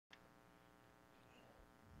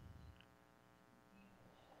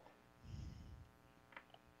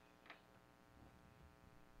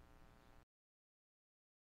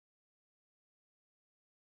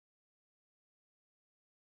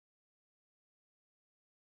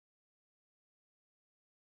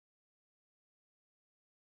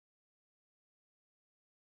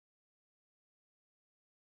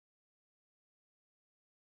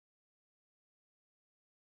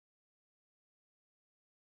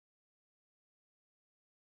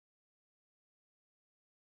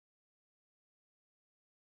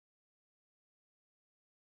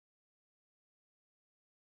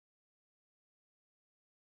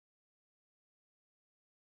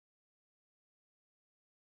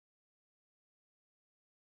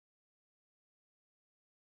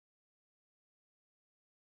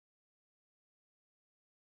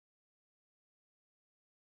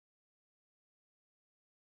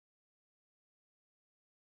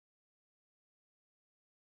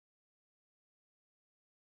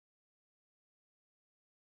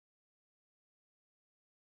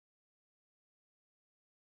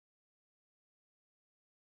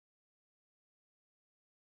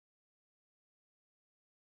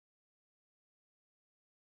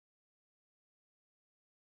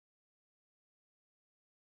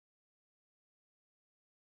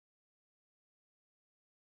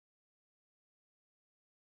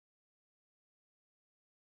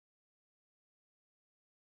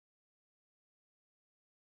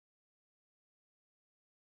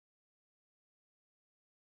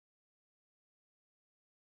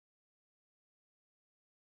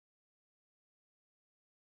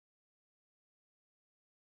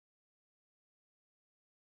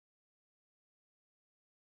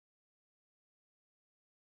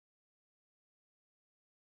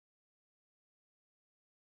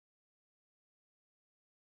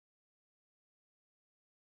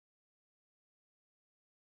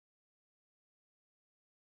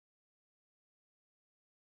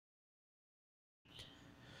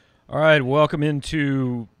All right, welcome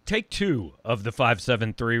into take two of the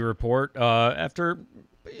 573 report. After,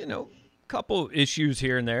 a couple issues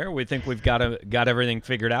here and there, we think we've got everything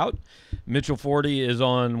figured out. Mitchell Forty is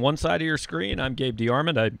on one side of your screen. I'm Gabe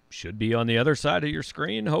DeArmond. I should be on the other side of your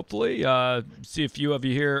screen, hopefully. See a few of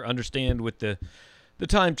you here understand with the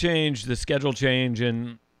time change, the schedule change,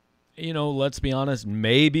 and let's be honest,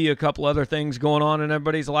 maybe a couple other things going on in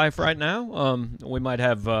everybody's life right now. We might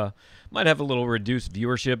have a little reduced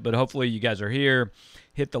viewership, but hopefully you guys are here.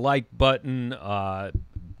 Hit the like button,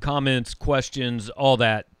 comments, questions, all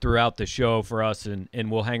that throughout the show for us, and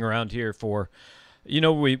we'll hang around here for,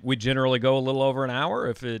 we generally go a little over an hour.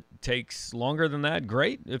 If it takes longer than that,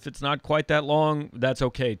 great. If it's not quite that long, that's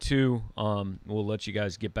okay too. We'll let you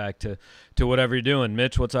guys get back to whatever you're doing.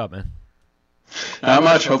 Mitch, what's up, man? Not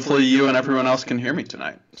much. Hopefully you and everyone else can hear me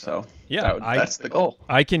tonight. So yeah, that's the goal.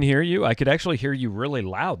 I can hear you. I could actually hear you really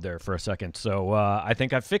loud there for a second. So I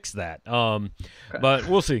think I fixed that. Okay. But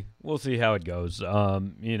we'll see. We'll see how it goes.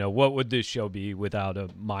 What would this show be without a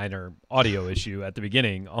minor audio issue at the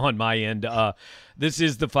beginning on my end? This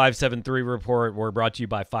is the 573 report. We're brought to you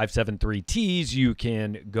by 573 Tees. You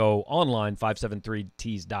can go online,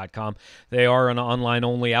 573tees.com. They are an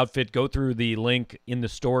online-only outfit. Go through the link in the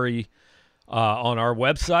story on our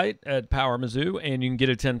website at Power Mizzou, and you can get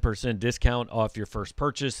a 10% discount off your first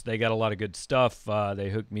purchase. They got a lot of good stuff. They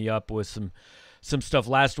hooked me up with some stuff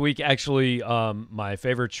last week. Actually, my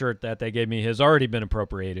favorite shirt that they gave me has already been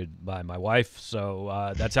appropriated by my wife,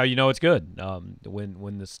 so that's how you know it's good.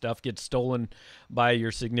 When the stuff gets stolen by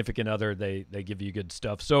your significant other, they give you good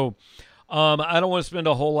stuff. So I don't want to spend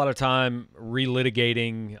a whole lot of time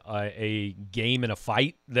relitigating a game and a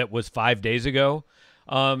fight that was 5 days ago.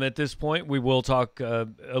 At this point, we will talk a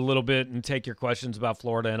little bit and take your questions about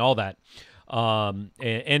Florida and all that.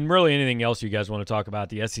 And really anything else you guys want to talk about.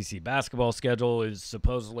 The SEC basketball schedule is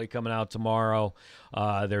supposedly coming out tomorrow.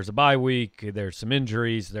 There's a bye week. There's some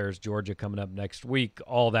injuries. There's Georgia coming up next week,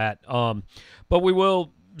 all that. But we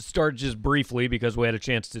will start just briefly because we had a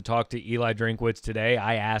chance to talk to Eli Drinkwitz today.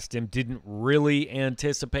 I asked him, didn't really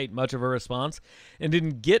anticipate much of a response and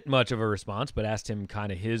didn't get much of a response, but asked him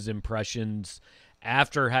kind of his impressions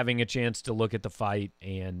after having a chance to look at the fight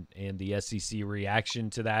and the SEC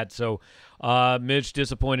reaction to that. So, Mitch,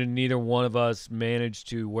 disappointed neither one of us managed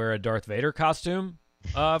to wear a Darth Vader costume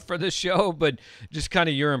for this show, but just kind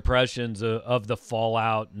of your impressions of the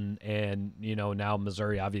fallout and now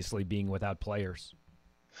Missouri obviously being without players.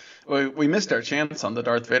 We missed our chance on the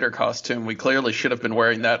Darth Vader costume. We clearly should have been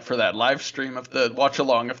wearing that for that live stream of the watch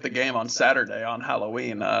along of the game on Saturday on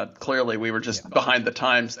Halloween. Clearly, we were just behind the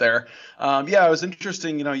times there. It was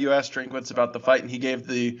interesting. You asked Drinkwitz about the fight, and he gave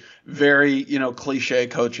the very, cliche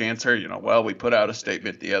coach answer. Well, we put out a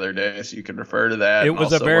statement the other day, so you can refer to that. It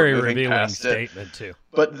was a very revealing statement, too.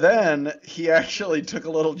 But then he actually took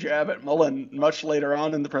a little jab at Mullen much later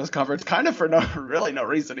on in the press conference, kind of for no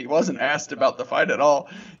reason. He wasn't asked about the fight at all.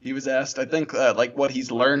 He was asked, I think, what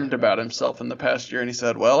he's learned about himself in the past year. And he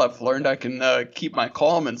said, well, I've learned I can keep my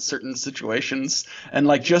calm in certain situations.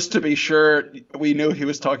 And just to be sure we knew he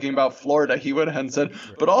was talking about Florida, he went ahead and said,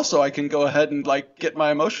 but also I can go ahead and get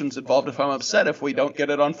my emotions involved if I'm upset if we don't get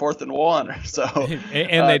it on 4th and 1. So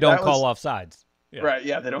and they don't call off sides. Yeah. Right.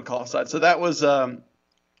 Yeah, they don't call off sides. So that was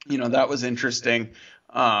that was interesting.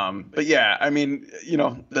 But yeah, I mean,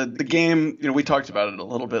 the game, we talked about it a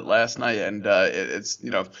little bit last night, and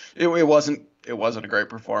it wasn't a great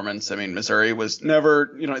performance. I mean, Missouri was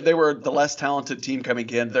never, they were the less talented team coming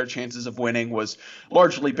in. Their chances of winning was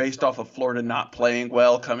largely based off of Florida not playing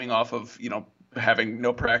well, coming off of, having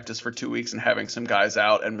no practice for 2 weeks and having some guys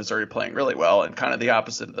out, and Missouri playing really well. And kind of the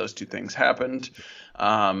opposite of those two things happened.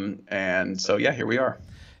 And so, yeah, here we are.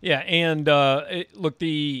 Yeah. And look,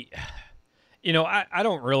 I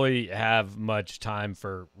don't really have much time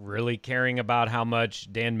for really caring about how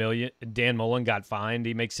much Dan Mullen got fined.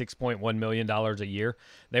 He makes $6.1 million a year.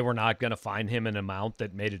 They were not going to fine him an amount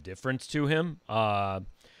that made a difference to him.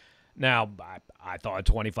 Now, I thought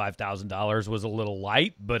 $25,000 was a little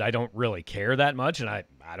light, but I don't really care that much, and I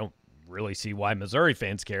don't really see why Missouri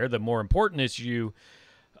fans care. The more important issue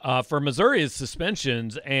for Missouri is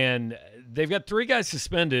suspensions, and they've got 3 guys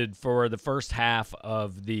suspended for the first half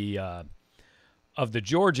of the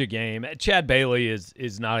Georgia game. Chad Bailey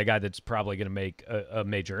is not a guy that's probably going to make a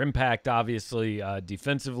major impact, obviously,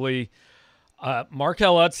 defensively.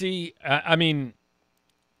 Markel Utze,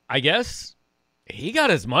 I guess he got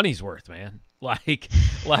his money's worth, man.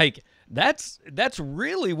 That's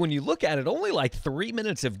really, when you look at it, only 3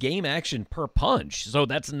 minutes of game action per punch. So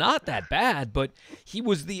that's not that bad, but he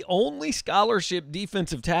was the only scholarship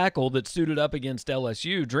defensive tackle that suited up against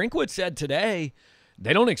LSU. Drinkwitz said today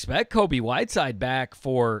they don't expect Kobe Whiteside back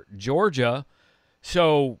for Georgia.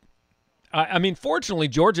 So, I mean, fortunately,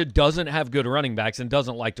 Georgia doesn't have good running backs and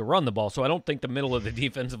doesn't like to run the ball, so I don't think the middle of the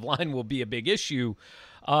defensive line will be a big issue.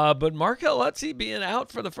 But Markel Lutzy being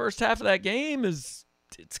out for the first half of that game it's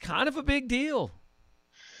kind of a big deal.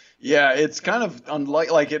 Yeah, it's kind of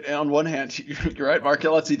like it. On one hand, you're right.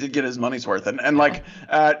 Markel Lutzy did get his money's worth, and like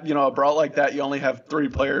at a brawl like that, you only have 3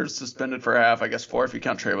 players suspended for half. I guess 4 if you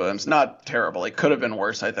count Trey Williams. Not terrible. It could have been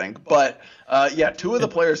worse, I think. But 2 of the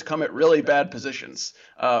players come at really bad positions.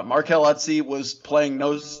 Markel Lutzy was playing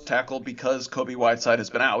nose tackle because Kobe Whiteside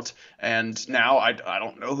has been out, and now I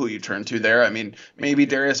don't know who you turn to there. I mean, maybe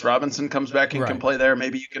Darius Robinson comes back and can play there.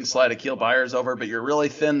 Maybe you can slide Akil Byers over, but you're really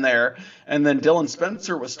thin there. And then Dylan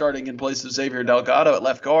Spencer was starting in place of Xavier Delgado at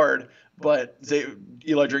left guard, but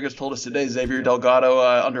Eli Drinkwitz told us today Xavier Delgado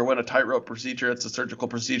underwent a tightrope procedure. It's a surgical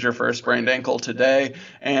procedure for a sprained ankle today,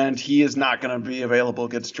 and he is not going to be available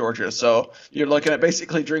against Georgia. So you're looking at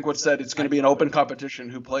basically Drinkwitz said it's going to be an open competition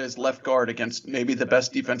who plays left guard against maybe the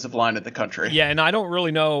best defensive line in the country. Yeah, and I don't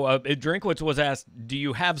really know. Drinkwitz was asked, do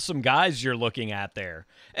you have some guys you're looking at there?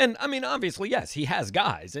 And, I mean, obviously, yes, he has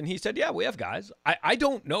guys. And he said, yeah, we have guys. I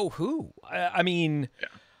don't know who. I mean – yeah.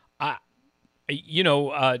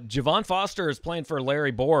 Javon Foster is playing for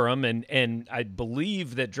Larry Borum, and I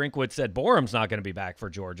believe that Drinkwitz said Borum's not going to be back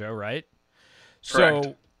for Georgia, right? Correct.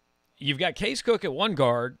 So you've got Case Cook at one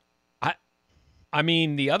guard. I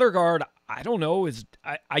mean, the other guard, I don't know,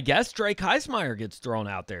 I guess Drake Heismeyer gets thrown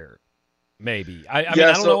out there. Maybe. I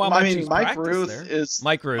don't know how much he's Mike Ruth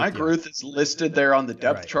Ruth is listed there on the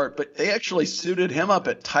depth chart, but they actually suited him up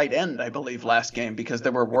at tight end, I believe, last game because they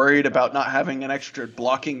were worried about not having an extra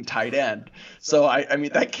blocking tight end. So, I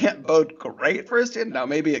mean, that can't bode great for his team. Now,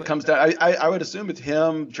 maybe it comes down. I would assume it's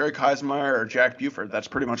him, Drake Heismeyer, or Jack Buford. That's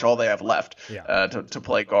pretty much all they have left to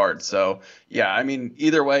play guard. So, yeah, I mean,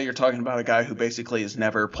 either way, you're talking about a guy who basically has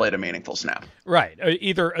never played a meaningful snap. Right.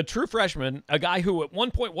 Either a true freshman, a guy who at one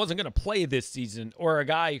point wasn't going to play this season, or a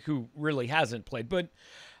guy who really hasn't played. But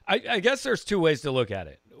I guess there's 2 ways to look at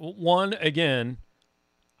it. One, again,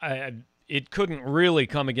 it couldn't really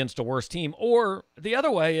come against a worse team. Or the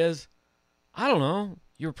other way is, I don't know,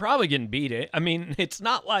 you're probably getting beat. I mean, it's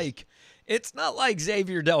not like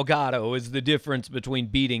Xavier Delgado is the difference between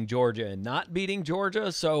beating Georgia and not beating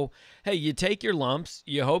Georgia. So, hey, you take your lumps,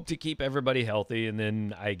 you hope to keep everybody healthy, and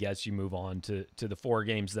then I guess you move on to the 4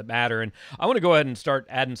 games that matter. And I want to go ahead and start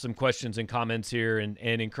adding some questions and comments here and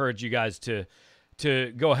encourage you guys to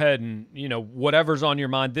go ahead and, whatever's on your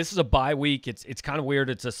mind. This is a bye week. It's kind of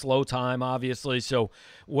weird. It's a slow time, obviously. So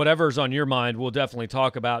whatever's on your mind, we'll definitely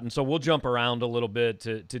talk about. And so we'll jump around a little bit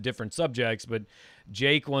to different subjects. But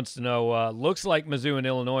Jake wants to know, looks like Mizzou and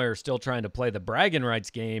Illinois are still trying to play the bragging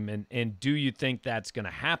rights game. And do you think that's going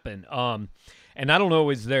to happen? And I don't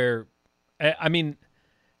know, is there – I mean –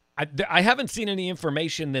 I haven't seen any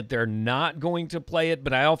information that they're not going to play it,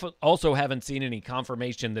 but I also haven't seen any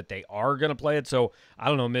confirmation that they are going to play it. So I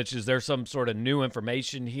don't know, Mitch, is there some sort of new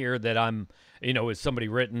information here that I'm, is somebody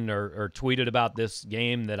written or tweeted about this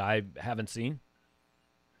game that I haven't seen?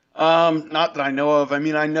 Not that I know of. I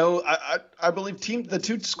mean, I believe the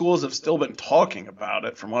 2 schools have still been talking about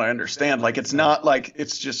it from what I understand. Like, it's not like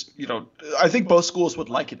it's just, I think both schools would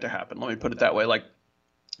like it to happen. Let me put it that way. Like,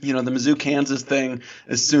 the Mizzou-Kansas thing,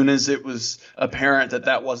 as soon as it was apparent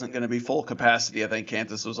that wasn't going to be full capacity, I think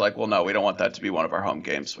Kansas was like, well, no, we don't want that to be one of our home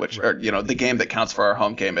games, which are, the game that counts for our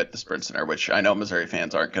home game at the Sprint Center, which I know Missouri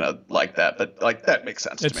fans aren't going to like that, but like that makes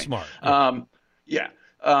sense to me. It's smart. Yeah.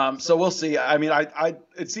 So we'll see. I mean,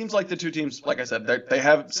 it seems like the 2 teams, like I said, they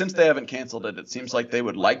haven't canceled it. It seems like they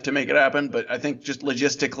would like to make it happen, but I think just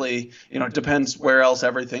logistically, it depends where else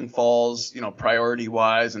everything falls, priority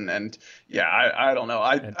wise. And yeah, I don't know.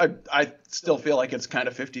 I still feel like it's kind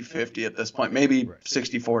of 50-50 at this point, maybe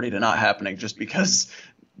 60-40 to not happening just because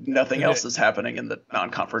nothing else is happening in the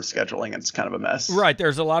non-conference scheduling. It's kind of a mess. Right.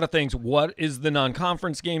 There's a lot of things. What is the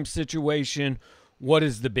non-conference game situation? What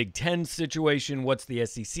is the Big Ten situation? What's the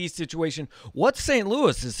SEC situation? What's St.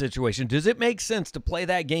 Louis's situation? Does it make sense to play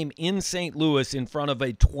that game in St. Louis in front of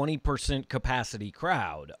a 20% capacity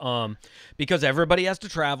crowd? Because everybody has to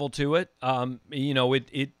travel to it. I'm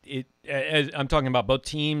talking about both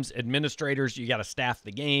teams, administrators. You got to staff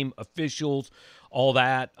the game, officials, all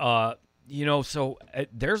that. So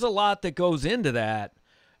there's a lot that goes into that.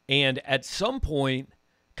 And at some point,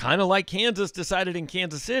 kind of like Kansas decided in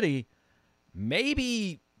Kansas City,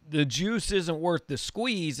 maybe the juice isn't worth the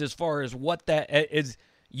squeeze as far as what that is.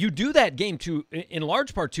 You do that game in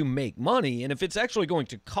large part to make money, and if it's actually going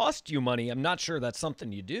to cost you money, I'm not sure that's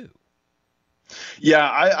something you do. Yeah,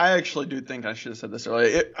 I actually do think I should have said this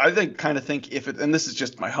earlier. I think if it, and this is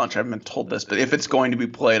just my hunch, I haven't been told this, but if it's going to be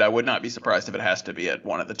played, I would not be surprised if it has to be at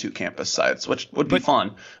one of the two campus sites, which would be But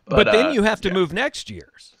fun. but then you have to Yeah, move next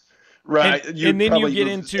year's. right. And You'd then you probably get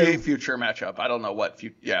move into a future matchup. I don't know what.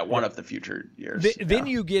 Yeah, one of the future years. then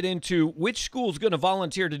Yeah. you get into which school's going to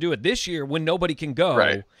volunteer to do it this year when nobody can go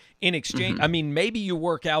Right. in exchange. Mm-hmm. I mean, maybe you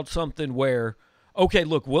work out something where, okay,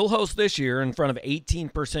 look, we'll host this year in front of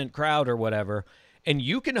 18% crowd or whatever, and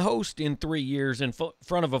you can host in 3 years in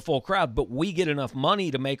front of a full crowd, but we get enough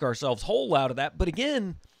money to make ourselves whole out of that. But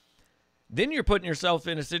again, then you're putting yourself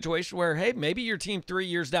in a situation where, hey, maybe your team 3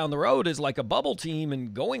 years down the road is like a bubble team,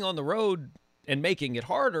 and going on the road and making it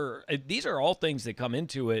harder. These are all things that come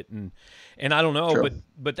into it, and I don't know, True.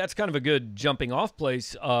 but that's kind of a good jumping off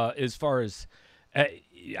place as far as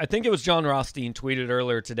I think it was John Rothstein tweeted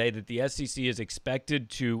earlier today that the SEC is expected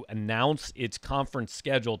to announce its conference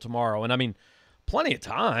schedule tomorrow, and I mean, plenty of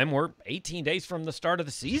time. We're 18 days from the start of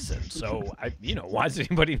the season, so why does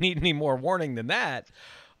anybody need any more warning than that?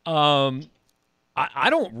 I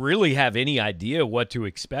don't really have any idea what to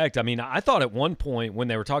expect. I mean, I thought at one point when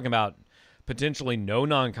they were talking about potentially no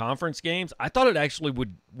non-conference games, I thought it actually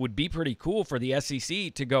would be pretty cool for the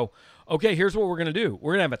SEC to go, okay, here's what we're going to do.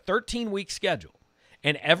 We're going to have a 13-week schedule,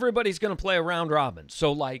 and everybody's going to play a round robin.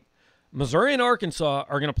 So, like, Missouri and Arkansas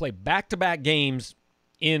are going to play back-to-back games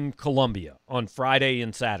in Columbia on Friday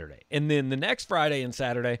and Saturday. And then the next Friday and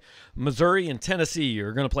Saturday, Missouri and Tennessee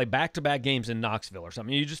are going to play back-to-back games in Knoxville or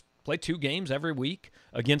something. You just play 2 games every week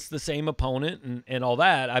against the same opponent and all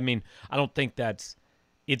that. I mean, I don't think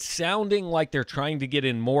it's sounding like they're trying to get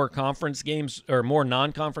in more conference games or more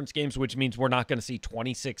non-conference games, which means we're not going to see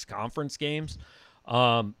 26 conference games.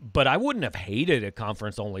 But I wouldn't have hated a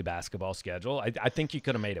conference-only basketball schedule. I think you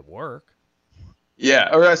could have made it work.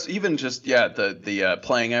 Yeah, or else even just the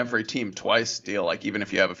playing every team twice deal, like even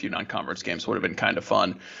if you have a few non-conference games, would have been kind of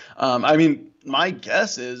fun. I mean, my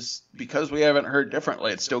guess is because we haven't heard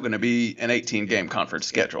differently, it's still going to be an 18-game conference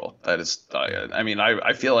schedule. That is, I mean,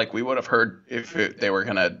 I feel like we would have heard if they were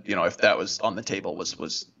going to, if that was on the table,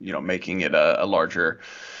 was making it a larger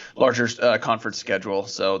conference schedule.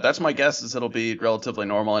 So that's my guess, is it'll be relatively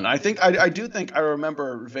normal. And I think I do think I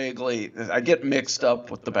remember vaguely, I get mixed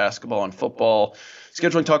up with the basketball and football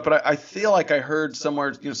scheduling talk, but I feel like I heard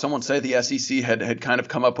somewhere, someone say the SEC had kind of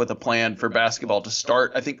come up with a plan for basketball to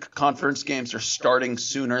start. I think conference games are starting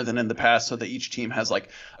sooner than in the past, so that each team has like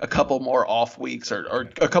a couple more off weeks or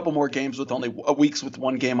a couple more games with only weeks with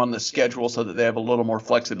one game on the schedule, so that they have a little more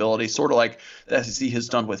flexibility, sort of like the SEC has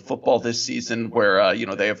done with football this season, where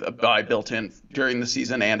they have a bye built in during the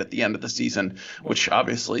season and at the end of the season, which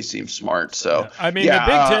obviously seems smart. So I mean, the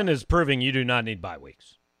Big Ten is proving you do not need bye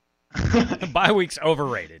weeks. Bye weeks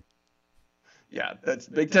overrated. Yeah, that's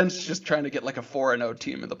Big Ten's just trying to get like a 4-0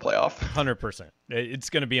 team in the playoff. 100%. It's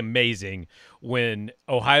going to be amazing when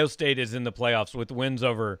Ohio State is in the playoffs with wins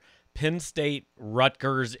over Penn State,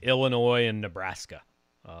 Rutgers, Illinois, and Nebraska.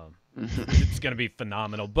 It's going to be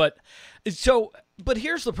phenomenal. But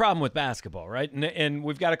here's the problem with basketball, right? And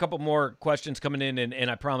we've got a couple more questions coming in, and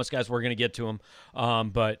I promise, guys, we're going to get to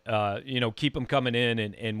them. But keep them coming in,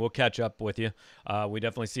 and we'll catch up with you. We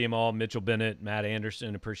definitely see them all. Mitchell Bennett, Matt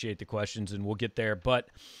Anderson, appreciate the questions, and we'll get there. But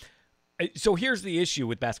so here's the issue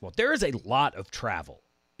with basketball. There is a lot of travel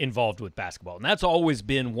involved with basketball, and that's always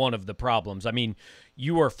been one of the problems. I mean,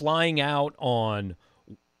 you are flying out on,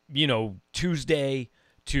 Tuesday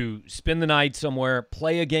to spend the night somewhere,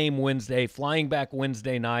 play a game Wednesday, flying back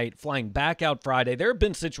Wednesday night, flying back out Friday. There have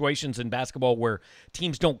been situations in basketball where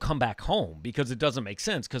teams don't come back home because it doesn't make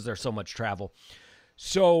sense because there's so much travel.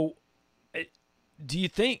 So do you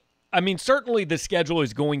think, certainly the schedule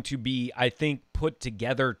is going to be, I think, put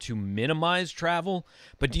together to minimize travel,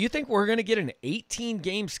 but do you think we're going to get an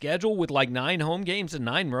 18-game schedule with like 9 home games and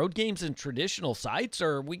 9 road games in traditional sites,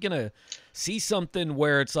 or are we going to see something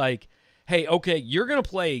where it's like, hey, okay, you're going to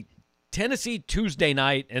play Tennessee Tuesday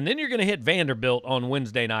night, and then you're going to hit Vanderbilt on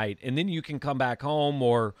Wednesday night, and then you can come back home?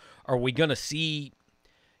 Or are we going to see,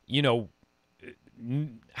 not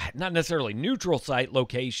necessarily neutral site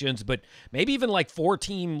locations, but maybe even like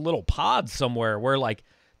 4-team little pods somewhere where like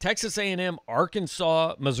Texas A&M,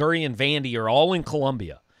 Arkansas, Missouri, and Vandy are all in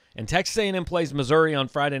Columbia, and Texas A&M plays Missouri on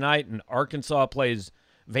Friday night, and Arkansas plays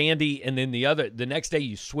Vandy, and then the next day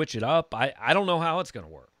you switch it up? I don't know how it's going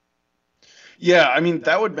to work. Yeah, I mean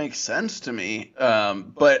that would make sense to me,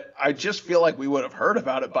 but I just feel like we would have heard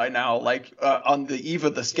about it by now, like on the eve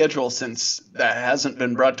of the schedule, since that hasn't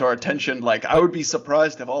been brought to our attention. Like, I would be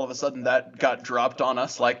surprised if all of a sudden that got dropped on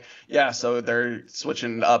us. Like, yeah, so they're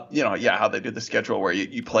switching up, yeah, how they do the schedule where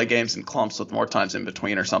you play games in clumps with more times in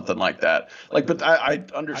between or something like that. Like, but I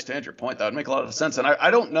understand your point. That would make a lot of sense, and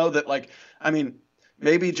I don't know that, like, I mean,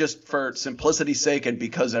 maybe just for simplicity's sake and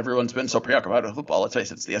because everyone's been so preoccupied with football, let's face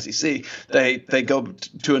it, it's the SEC, they go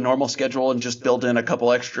to a normal schedule and just build in a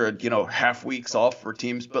couple extra, half weeks off for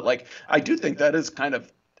teams. But like, I do think that is kind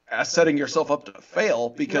of setting yourself up to fail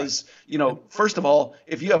because, first of all,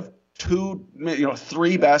 if you have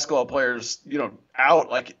three basketball players, out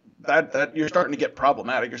like that you're starting to get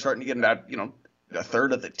problematic. You're starting to get in that, a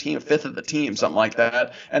third of the team, a fifth of the team, something like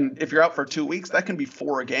that. And if you're out for 2 weeks, that can be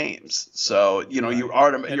 4 games. So, you're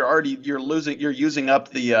using up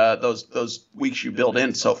the those weeks you build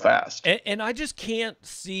in so fast. And I just can't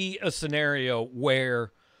see a scenario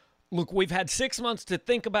where, look, we've had 6 months to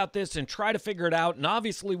think about this and try to figure it out. And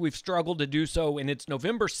obviously we've struggled to do so. And it's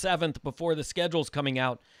November 7th before the schedule's coming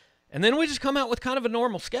out. And then we just come out with kind of a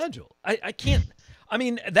normal schedule. I can't, I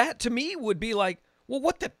mean, that to me would be like, well,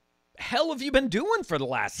 what the hell have you been doing for the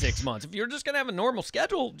last 6 months? If you're just going to have a normal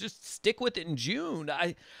schedule, just stick with it in June.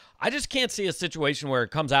 I just can't see a situation where it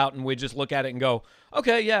comes out and we just look at it and go,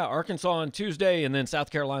 okay, yeah, Arkansas on Tuesday and then South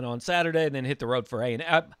Carolina on Saturday and then hit the road for A. And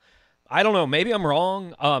I don't know. Maybe I'm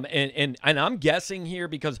wrong. And I'm guessing here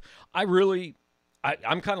because I'm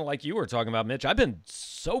kind of like you were talking about, Mitch. I've been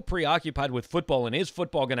so preoccupied with football and is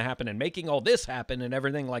football going to happen and making all this happen and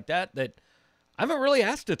everything like that I haven't really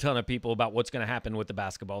asked a ton of people about what's going to happen with the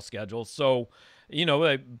basketball schedule. So,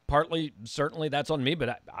 partly, certainly that's on me,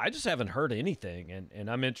 but I just haven't heard anything, and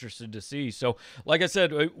I'm interested to see. So, like I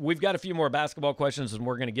said, we've got a few more basketball questions, and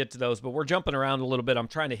we're going to get to those, but we're jumping around a little bit. I'm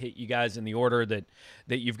trying to hit you guys in the order that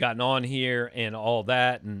you've gotten on here and all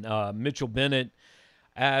that. And Mitchell Bennett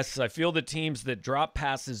asks, I feel the teams that drop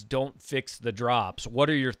passes don't fix the drops. What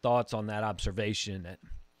are your thoughts on that observation?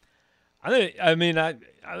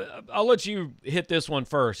 I'll let you hit this one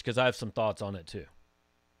first because I have some thoughts on it too.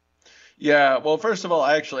 Yeah, well, first of all,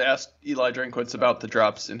 I actually asked Eli Drinkwitz about the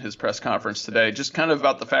drops in his press conference today, just kind of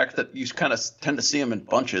about the fact that you kind of tend to see them in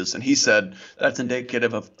bunches. And he said that's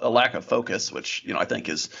indicative of a lack of focus, which, I think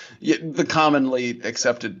is the commonly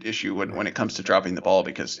accepted issue when it comes to dropping the ball,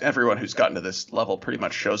 because everyone who's gotten to this level pretty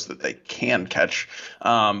much shows that they can catch.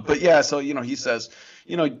 But yeah, so, he says,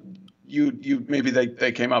 you maybe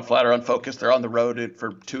they came out flat or unfocused. They're on the road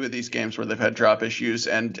for 2 of these games where they've had drop issues,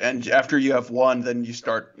 and after you have one, then you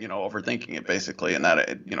start overthinking it basically, and that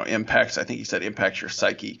it impacts. I think he said impacts your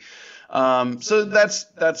psyche. So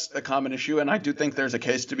that's a common issue, and I do think there's a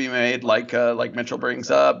case to be made, like Mitchell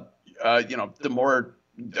brings up. The more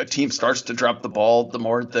a team starts to drop the ball, the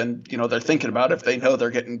more then they're thinking about if they know they're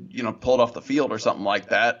getting pulled off the field or something like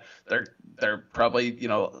that. They're probably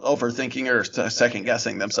overthinking or second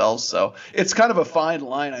guessing themselves. So it's kind of a fine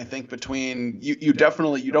line, I think, between you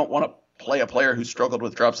definitely don't want to play a player who struggled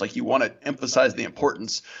with drops. Like, you want to emphasize the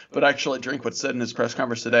importance, but actually Drinkwitz said in his press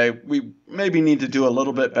conference today, we maybe need to do a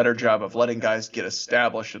little bit better job of letting guys get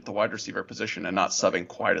established at the wide receiver position and not subbing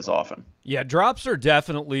quite as often. Yeah, drops are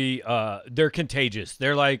definitely they're contagious.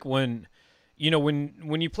 They're like when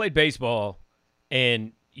you played baseball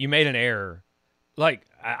and you made an error. Like,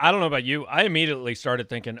 I don't know about you, I immediately started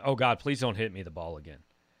thinking, oh God, please don't hit me the ball again.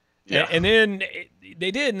 Yeah. And then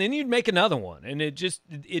they did, and then you'd make another one, and it just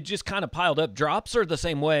kind of piled up. Drops are the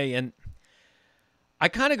same way, and I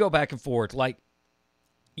kind of go back and forth. Like,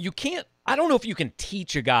 I don't know if you can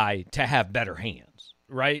teach a guy to have better hands,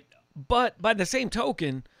 right? But by the same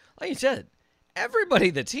token, like you said,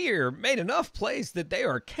 everybody that's here made enough plays that they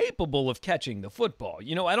are capable of catching the football.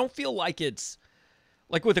 I don't feel like it's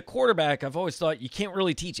like with a quarterback. I've always thought you can't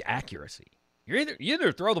really teach accuracy. You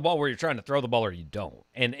either throw the ball where you're trying to throw the ball or you don't.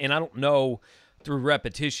 And I don't know through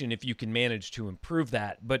repetition if you can manage to improve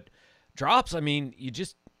that. But drops, I mean,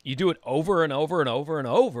 you do it over and over and over and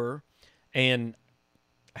over. And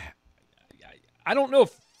I don't know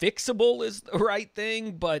if fixable is the right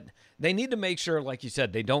thing, but they need to make sure, like you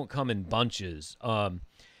said, they don't come in bunches. And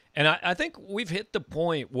I think we've hit the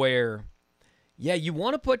point where, yeah, you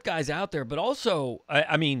want to put guys out there, but also,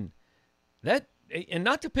 I mean, that, and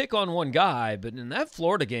not to pick on one guy, but in that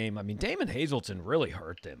Florida game, I mean, Damon Hazelton really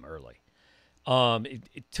hurt them early.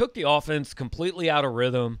 It took the offense completely out of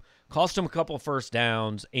rhythm, cost them a couple of first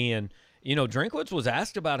downs, and, Drinkwitz was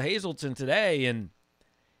asked about Hazelton today, and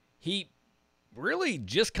he really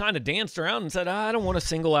just kind of danced around and said, I don't want to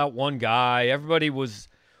single out one guy. Everybody was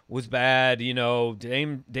bad.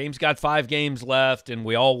 Dame's got 5 games left, and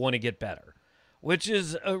we all want to get better. which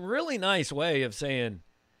is a really nice way of saying,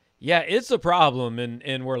 yeah, it's a problem,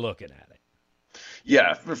 and we're looking at it.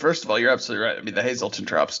 Yeah, first of all, you're absolutely right. I mean, the Hazleton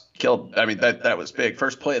drops killed. I mean, that was big.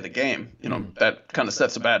 First play of the game. That kind of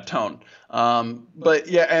sets a bad tone. But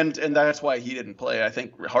yeah, and that's why he didn't play, I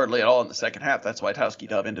think, hardly at all in the second half. That's why Tauski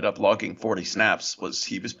Dove ended up logging 40 snaps.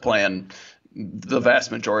 He was playing the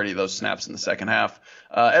vast majority of those snaps in the second half.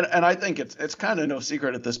 And I think it's kind of no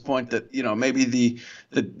secret at this point that, maybe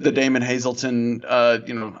the Damon Hazleton, I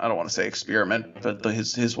don't want to say experiment, but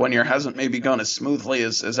his 1 year hasn't maybe gone as smoothly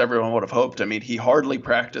as everyone would have hoped. I mean, he hardly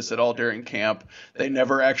practiced at all during camp. They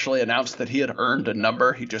never actually announced that he had earned a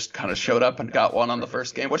number. He just kind of showed up and got one on the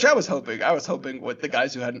first game, which I was hoping with the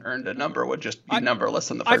guys who hadn't earned a number would just be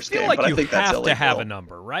numberless in the first game. Like but I think that's illegal. To have a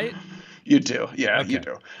number, right? You do, yeah, okay. You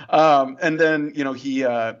do. And then he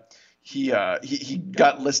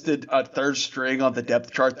got listed third string on the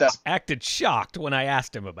depth chart. That acted shocked when I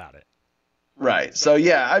asked him about it. Right. So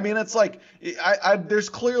yeah, I mean, it's like there's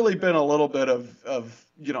clearly been a little bit of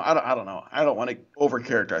I don't know. I don't want to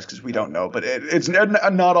overcharacterize because we don't know, but it's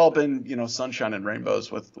not all been sunshine and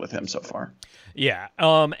rainbows with him so far. Yeah.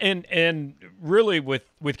 And really with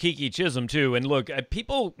Kiki Chisholm too. And look,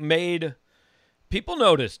 People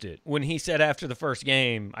noticed it when he said after the first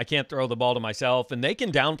game, I can't throw the ball to myself, and they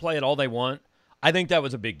can downplay it all they want. I think that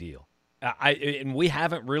was a big deal. And we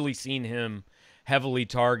haven't really seen him heavily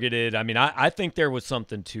targeted. I mean, I think there was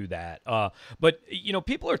something to that. But,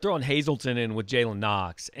 people are throwing Hazleton in with Jalen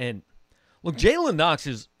Knox. And, look, Jalen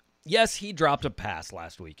Knox yes, he dropped a pass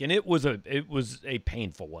last week, and it was a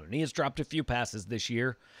painful one. And he has dropped a few passes this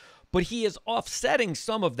year. But he is offsetting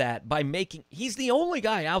some of that by he's the only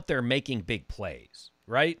guy out there making big plays,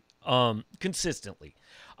 right? Consistently.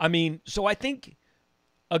 I mean, so I think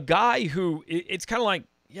a guy who, it's kind of like,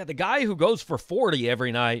 the guy who goes for 40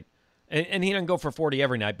 every night, and he doesn't go for 40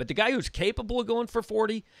 every night, but the guy who's capable of going for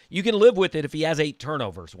 40, you can live with it if he has 8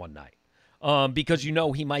 turnovers one night. Because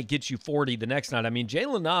he might get you 40 the next night. I mean,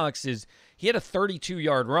 Jalen Knox he had a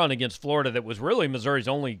 32-yard run against Florida that was really Missouri's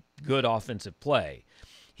only good offensive play.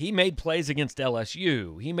 He made plays against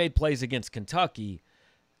LSU. He made plays against Kentucky.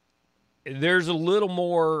 There's a little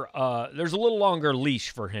longer leash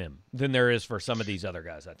for him than there is for some of these other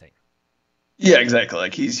guys, I think. Yeah, exactly.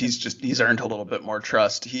 Like he's earned a little bit more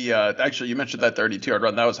trust. He actually, you mentioned that 32-yard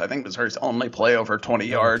run. That was, I think, Missouri's only play over 20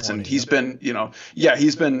 yards, and he's been,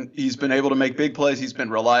 he's been able to make big plays. He's been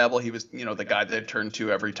reliable. He was, the guy they turned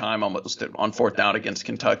to every time almost on fourth down against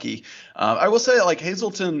Kentucky. I will say, like,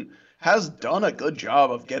 Hazleton has done a good job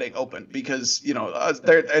of getting open because,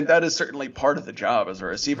 and that is certainly part of the job as a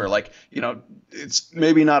receiver. Like, it's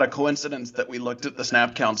maybe not a coincidence that we looked at the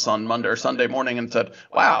snap counts on Monday or Sunday morning and said,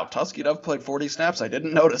 wow, Tauski Dove played 40 snaps. I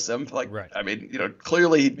didn't notice him. Like, right. I mean,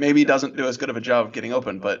 clearly maybe he doesn't do as good of a job of getting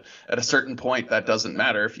open, but at a certain point that doesn't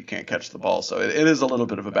matter if you can't catch the ball. So it is a little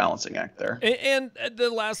bit of a balancing act there. And the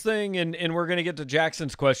last thing, and we're going to get to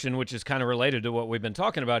Jackson's question, which is kind of related to what we've been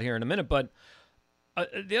talking about here in a minute, but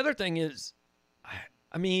the other thing is,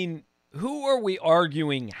 I mean, who are we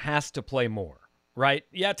arguing has to play more, right?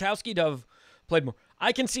 Yeah, Tauski Dove played more.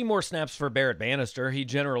 I can see more snaps for Barrett Bannister. He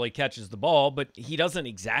generally catches the ball, but he doesn't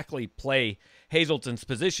exactly play Hazleton's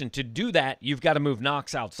position. To do that, you've got to move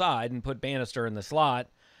Knox outside and put Bannister in the slot.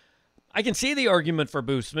 I can see the argument for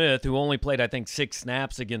Boo Smith, who only played, I think, 6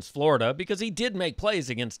 snaps against Florida, because he did make plays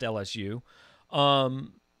against LSU.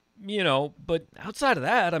 But outside of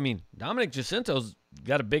that, I mean, Dominic Jacinto's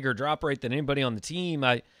got a bigger drop rate than anybody on the team.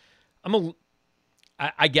 I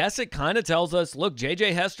guess it kind of tells us, look,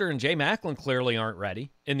 J.J. Hester and Jay Macklin clearly aren't ready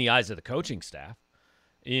in the eyes of the coaching staff.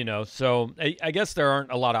 So I guess there aren't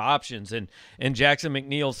a lot of options. And Jackson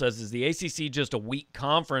McNeil says, is the ACC just a weak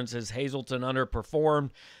conference? Has Hazleton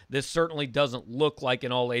underperformed? This certainly doesn't look like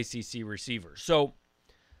an all-ACC receiver. So,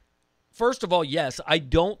 first of all, yes, I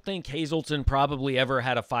don't think Hazleton probably ever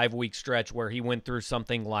had a 5-week stretch where he went through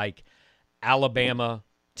something like Alabama,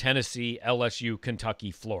 Tennessee, LSU, Kentucky,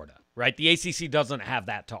 Florida, right? The ACC doesn't have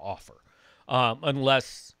that to offer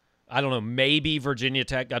unless, I don't know, maybe Virginia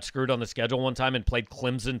Tech got screwed on the schedule one time and played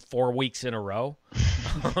Clemson 4 weeks in a row.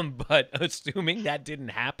 But assuming that didn't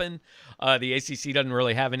happen, the ACC doesn't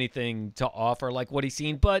really have anything to offer like what he's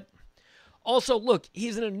seen. But also, look,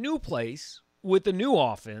 he's in a new place with a new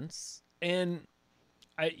offense. And,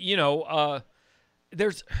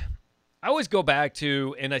 I always go back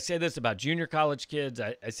to, and I say this about junior college kids,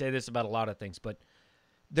 I say this about a lot of things, but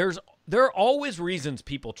there are always reasons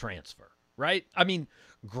people transfer, right? I mean,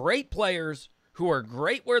 great players who are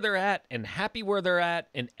great where they're at and happy where they're at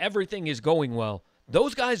and everything is going well,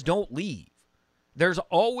 those guys don't leave. There's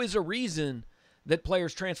always a reason that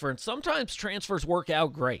players transfer. And sometimes transfers work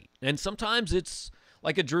out great. And sometimes it's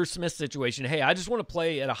like a Drew Smith situation. Hey, I just want to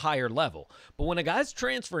play at a higher level. But when a guy's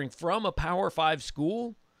transferring from a Power 5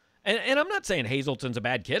 school, and I'm not saying Hazelton's a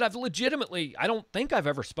bad kid. I don't think I've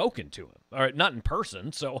ever spoken to him, or not in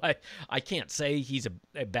person, so I can't say he's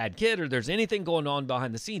a bad kid or there's anything going on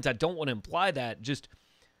behind the scenes. I don't want to imply that. Just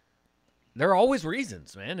there are always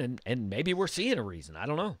reasons, man, and maybe we're seeing a reason. I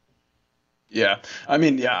don't know. Yeah. I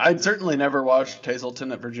mean, yeah, I'd certainly never watched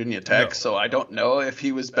Hazelton at Virginia Tech, so I don't know if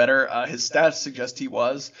he was better. His stats suggest he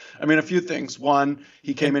was. I mean, a few things. One,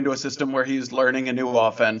 he came into a system where he's learning a new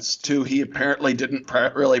offense. Two, he apparently didn't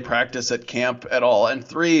really practice at camp at all. And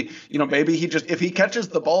three, maybe if he catches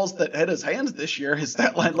the balls that hit his hands this year, his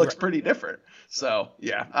stat line looks pretty different. So,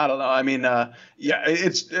 yeah, I don't know. I mean,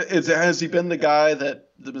 has he been the guy that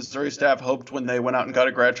the Missouri staff hoped when they went out and got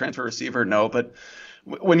a grad transfer receiver? No, but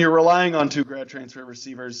when you're relying on 2 grad transfer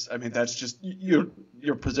receivers, I mean, that's just your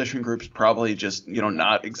position group's probably just,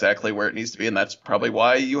 not exactly where it needs to be. And that's probably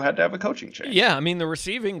why you had to have a coaching change. Yeah. I mean, the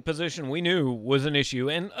receiving position we knew was an issue.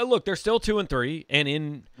 And look, they're still 2-3 and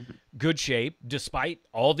in good shape, despite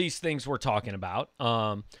all these things we're talking about.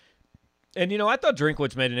 And, I thought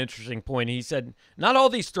Drinkwitz made an interesting point. He said, not all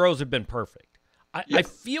these throws have been perfect. I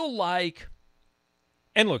feel like,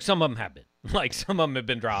 and look, some of them have been. Like, some of them have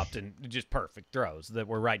been dropped and just perfect throws that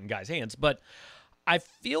were right in guys' hands. But I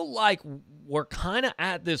feel like we're kind of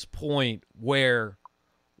at this point where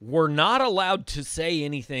we're not allowed to say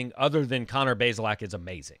anything other than Connor Bazelak is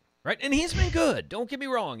amazing, right? And he's been good. Don't get me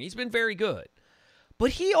wrong. He's been very good. But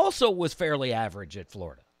he also was fairly average at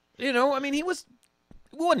Florida. I mean, he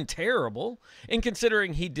wasn't terrible. And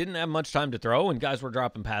considering he didn't have much time to throw and guys were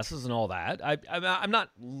dropping passes and all that, I'm not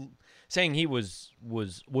saying he was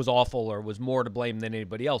awful or was more to blame than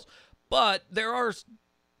anybody else. But there are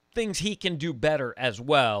things he can do better as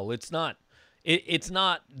well. It's not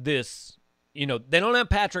this, they don't have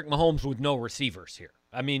Patrick Mahomes with no receivers here.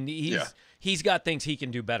 I mean, he's got things he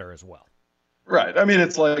can do better as well. Right. I mean,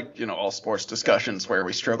 it's like, all sports discussions where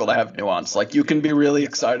we struggle to have nuance. Like, you can be really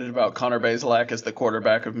excited about Connor Bazelak as the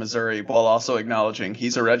quarterback of Missouri while also acknowledging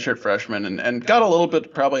he's a redshirt freshman and got a little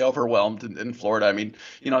bit probably overwhelmed in Florida. I mean,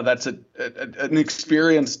 that's an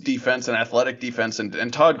experienced defense, an athletic defense,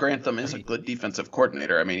 and Todd Grantham is a good defensive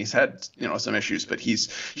coordinator. I mean, he's had, some issues, but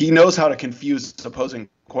he knows how to confuse opposing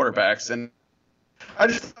quarterbacks. And I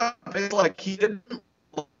just thought Bazelak, he didn't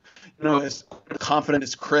as confident,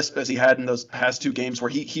 as crisp as he had in those past 2 games where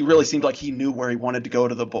he really seemed like he knew where he wanted to go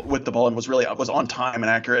with the ball and was on time and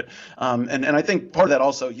accurate. And I think part of that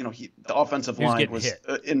also, the offensive line was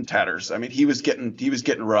in tatters. I mean, he was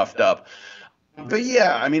getting roughed up. But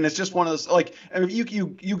yeah, I mean, it's just one of those, like, I mean,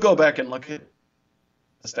 you go back and look at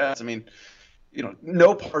the stats. I mean,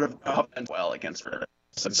 no part of the offense well against Florida.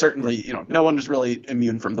 So certainly, no one was really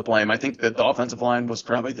immune from the blame. I think that the offensive line was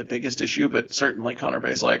probably the biggest issue, but certainly Connor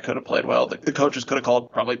Bazelak could have played well. The coaches could have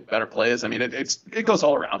called probably better plays. I mean, it goes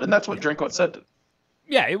all around, and that's what Drinkwitz said.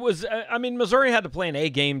 Yeah, it was. I mean, Missouri had to play an A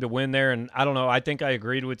game to win there, and I don't know. I think I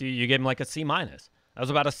agreed with you. You gave him like a C-. That was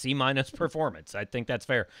about a C- performance. I think that's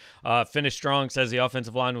fair. Finished strong, says the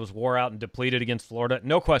offensive line was wore out and depleted against Florida.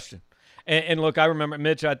 No question. And look, I remember,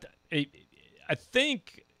 Mitch, I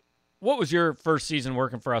think – what was your first season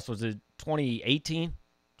working for us? Was it 2018,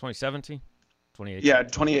 2017? 2018. Yeah,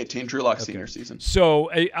 2018, Drew Lock's senior season. So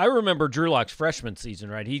I remember Drew Lock's freshman season,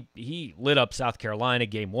 right? He lit up South Carolina.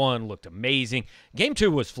 Game 1 looked amazing. Game 2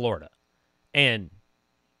 was Florida. And,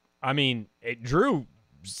 I mean, Drew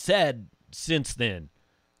said since then,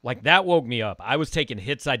 like, that woke me up. I was taking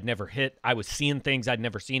hits I'd never hit. I was seeing things I'd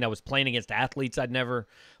never seen. I was playing against athletes I'd never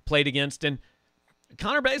played against. And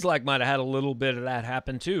Connor Bazelak might have had a little bit of that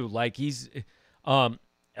happen too. Like,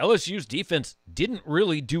 LSU's defense didn't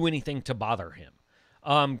really do anything to bother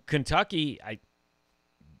him. Kentucky, I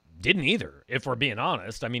didn't either, if we're being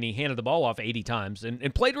honest. I mean, he handed the ball off 80 times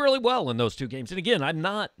and played really well in those 2 games. And again, I'm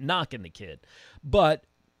not knocking the kid, but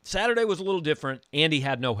Saturday was a little different. Andy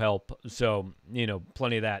had no help, so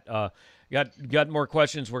plenty of that. Got more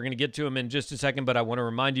questions. We're going to get to them in just a second, but I want to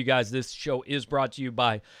remind you guys this show is brought to you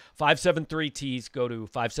by 573Tees. Go to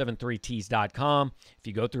 573tees.com. If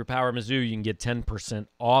you go through Power Mizzou, you can get 10%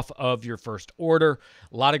 off of your first order.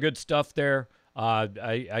 A lot of good stuff there.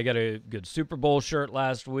 I got a good Super Bowl shirt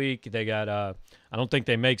last week. They got I don't think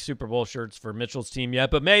they make Super Bowl shirts for Mitchell's team yet,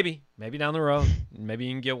 but maybe down the road, maybe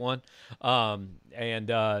you can get one. And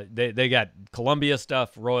they got Columbia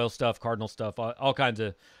stuff, Royal stuff, Cardinal stuff, all kinds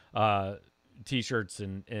of T-shirts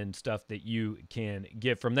and stuff that you can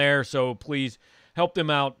get from there. So please help them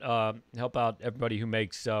out. Help out everybody who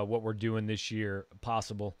makes what we're doing this year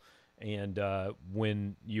possible. And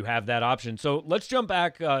when you have that option. So let's jump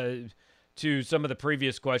back to some of the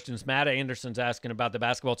previous questions. Matt Anderson's asking about the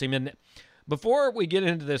basketball team. And before we get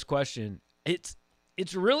into this question, it's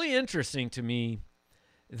really interesting to me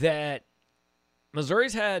that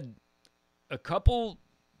Missouri's had a couple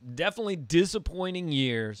definitely disappointing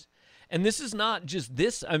years. And this is not just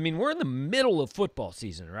this. I mean, we're in the middle of football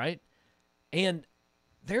season, right? And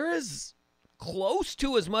there is close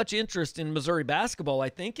to as much interest in Missouri basketball, I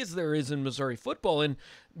think, as there is in Missouri football. And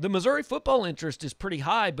the Missouri football interest is pretty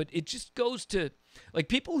high, but it just goes to, like,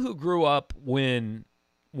 people who grew up when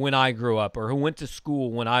I grew up, or who went to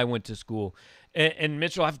school when I went to school. And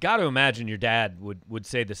Mitchell, I've got to imagine your dad would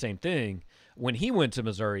say the same thing when he went to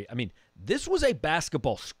Missouri. I mean, this was a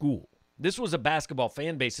basketball school. This was a basketball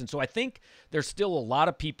fan base. And so I think there's still a lot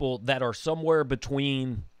of people that are somewhere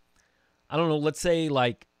between, I don't know, let's say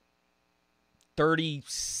like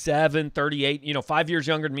 37, 38, 5 years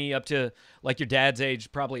younger than me, up to like your dad's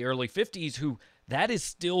age, probably early 50s, who that is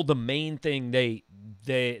still the main thing, the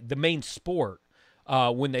main sport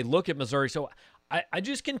when they look at Missouri. So I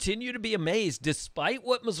just continue to be amazed, despite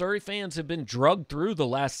what Missouri fans have been drugged through the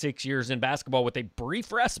last 6 years in basketball with a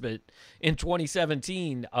brief respite in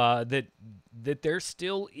 2017, that there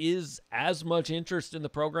still is as much interest in the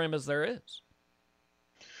program as there is.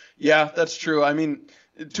 Yeah, that's true. I mean,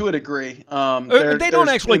 to a degree. They don't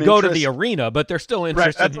actually go to the arena, but they're still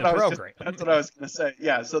interested in the program. That's what I was going to say.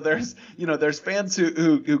 Yeah, so there's fans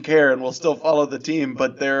who care and will still follow the team,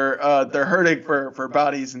 but they're hurting for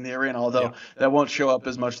bodies in the arena, although that won't show up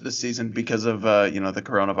as much this season because of the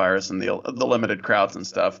coronavirus and the limited crowds and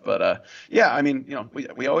stuff. But yeah, I mean,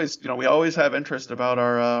 we always have interest about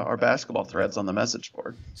our basketball threads on the message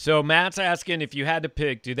board. So Matt's asking, if you had to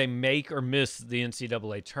pick, do they make or miss the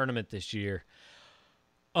NCAA tournament this year?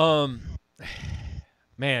 Man,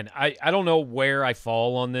 I don't know where I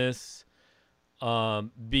fall on this,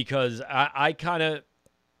 because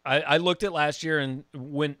I looked at last year, and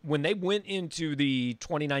when they went into the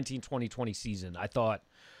 2019-2020 season, I thought,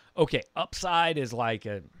 okay, upside is like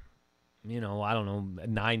a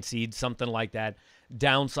 9 seed, something like that.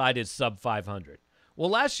 Downside is sub 500. Well,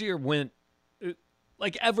 last year went,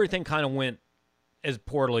 like, everything kind of went as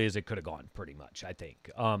poorly as it could have gone, pretty much, I think.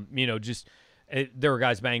 There were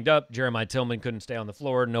guys banged up. Jeremiah Tillman couldn't stay on the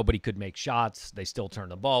floor. Nobody could make shots. They still turned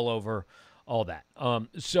the ball over, all that.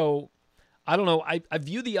 So I don't know. I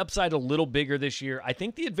view the upside a little bigger this year. I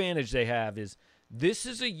think the advantage they have is this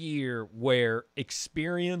is a year where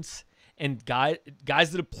experience and guys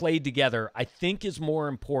that have played together, I think, is more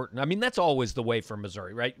important. I mean, that's always the way for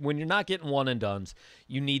Missouri, right? When you're not getting one and dones,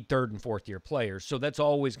 you need third and fourth year players. So that's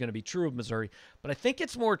always going to be true of Missouri. But I think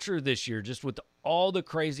it's more true this year, just with all the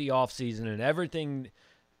crazy offseason and everything,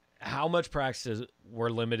 how much practices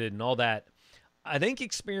were limited and all that. I think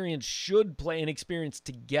experience should play, and experience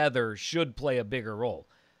together should play a bigger role.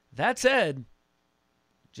 That said,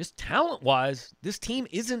 just talent-wise, this team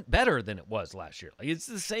isn't better than it was last year. Like, it's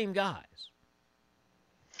the same guys.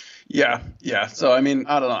 Yeah. So I mean,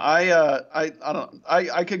 I don't know.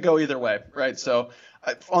 I could go either way, right? So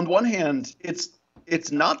on one hand, it's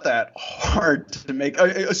not that hard to make,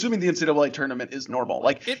 assuming the NCAA tournament is normal.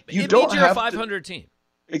 Like, it means you're a 500 team.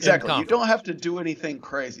 Exactly. You don't have to do anything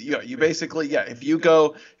crazy. You basically, if you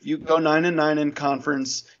go 9-9 in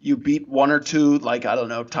conference, you beat one or two, like, I don't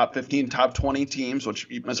know, top 15, top 20 teams, which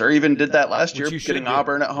Missouri even did that last year, getting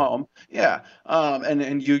Auburn at home. Yeah.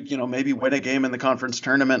 And you maybe win a game in the conference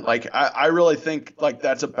tournament. Like, I really think, like,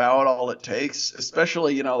 that's about all it takes,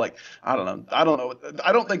 especially, like, I don't know.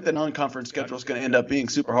 I don't think the non-conference schedule is going to end up being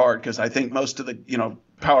super hard, because I think most of the,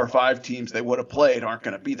 Power 5 teams they would have played aren't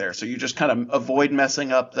going to be there. So you just kind of avoid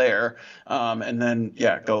messing up there, and then,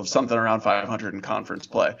 go something around 500 in conference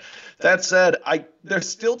play. That said, there's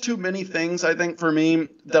still too many things, I think, for me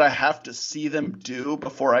that I have to see them do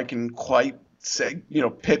before I can quite say,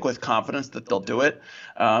 pick with confidence that they'll do it.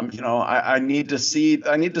 I need to see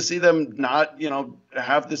them not,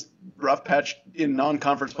 have this rough patch in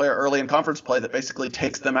non-conference play or early in conference play that basically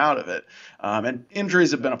takes them out of it. And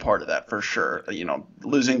injuries have been a part of that for sure,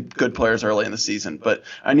 losing good players early in the season, but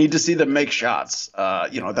I need to see them make shots.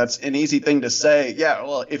 That's an easy thing to say. Yeah,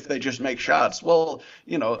 well, if they just make shots, well,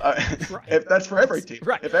 if that's for every team,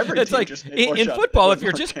 right? If every team just made more in shots, football, if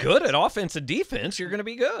you're just good at offense and defense, you're going to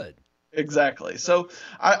be good. Exactly. So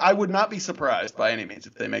I would not be surprised by any means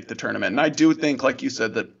if they make the tournament. And I do think, like you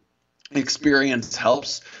said, that experience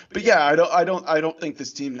helps. But yeah, I don't think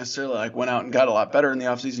this team necessarily went out and got a lot better in the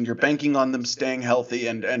offseason. You're banking on them staying healthy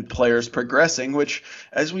and players progressing, which,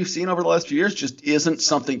 as we've seen over the last few years, just isn't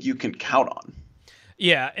something you can count on.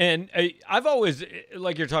 Yeah, and I've always,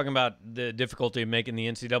 like you're talking about the difficulty of making the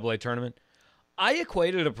NCAA tournament, I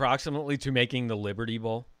equate it approximately to making the Liberty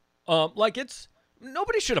Bowl. Like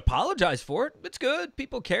nobody should apologize for it. It's good.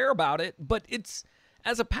 People care about it, but it's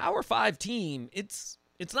as a Power 5 team, it's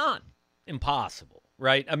not impossible,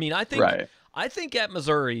 right? I mean, I think at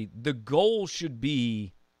Missouri the goal should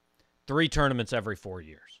be 3 tournaments every 4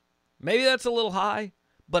 years. Maybe that's a little high,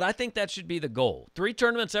 but I think that should be the goal. 3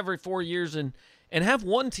 tournaments every 4 years and have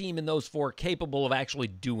one team in those 4 capable of actually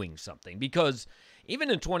doing something. Because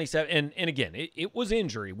even in 2017, and again, it was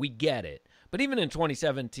injury. We get it. But even in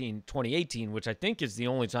 2017, 2018, which I think is the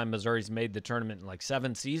only time Missouri's made the tournament in like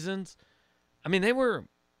 7 seasons, I mean, they were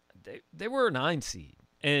a 9 seed.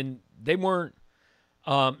 And they weren't.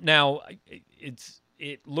 Now,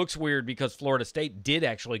 it looks weird because Florida State did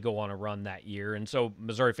actually go on a run that year. And so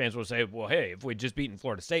Missouri fans will say, well, hey, if we'd just beaten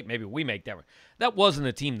Florida State, maybe we make that run. That wasn't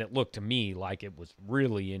a team that looked to me like it was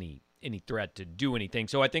really any threat to do anything.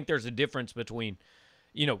 So I think there's a difference between,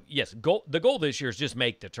 yes, the goal this year is just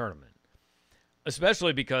make the tournament.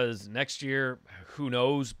 Especially because next year, who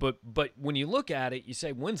knows? But when you look at it, you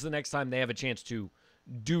say, when's the next time they have a chance to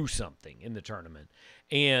do something in the tournament?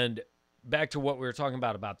 And back to what we were talking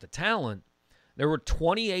about the talent, there were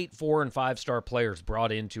 28 4- and 5-star players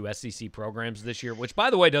brought into SEC programs this year, which, by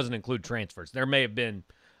the way, doesn't include transfers. There may have been,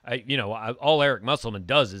 all Eric Musselman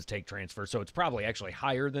does is take transfers, so it's probably actually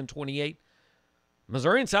higher than 28.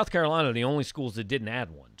 Missouri and South Carolina are the only schools that didn't add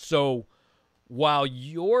one. So while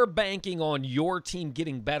you're banking on your team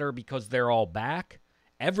getting better because they're all back,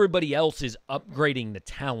 everybody else is upgrading the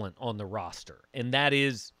talent on the roster. And that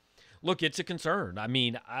is, look, it's a concern. I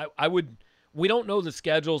mean, we don't know the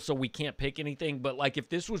schedule, so we can't pick anything. But, like, if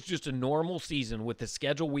this was just a normal season with the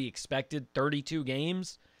schedule we expected, 32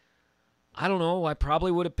 games, I don't know. I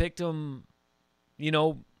probably would have picked them,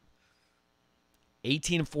 18-14,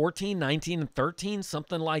 19-13,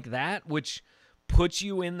 something like that, which puts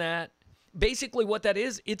you in that. Basically what that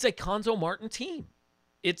is, it's a Cuonzo Martin team.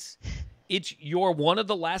 It's you're one of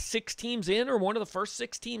the last 6 teams in or one of the first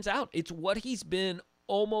 6 teams out. It's what he's been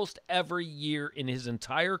almost every year in his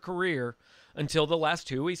entire career until the last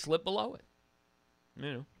 2 he slipped below it.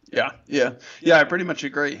 Yeah, I pretty much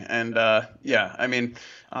agree. And I mean,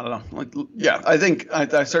 I don't know.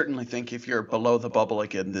 I certainly think if you're below the bubble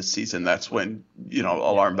again this season, that's when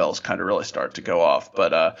alarm bells kind of really start to go off.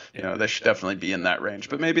 But they should definitely be in that range.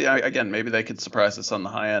 But maybe they could surprise us on the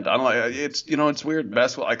high end. I don't know. It's weird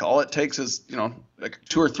basketball. Like all it takes is like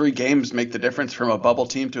 2 or 3 games make the difference from a bubble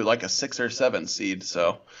team to like a 6 or 7 seed.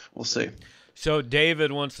 So we'll see. So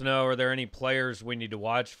David wants to know: are there any players we need to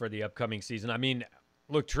watch for the upcoming season? I mean,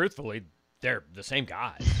 look, truthfully, they're the same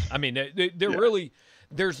guys. I mean, they're really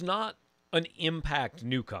 – there's not an impact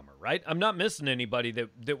newcomer, right? I'm not missing anybody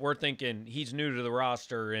that we're thinking he's new to the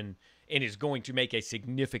roster and is going to make a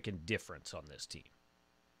significant difference on this team.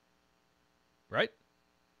 Right?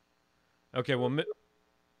 Okay, well,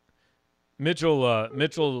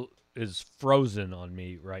 Mitchell is frozen on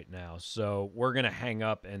me right now, so we're going to hang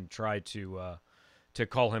up and try to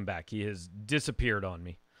call him back. He has disappeared on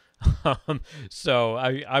me. So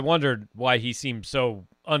I wondered why he seemed so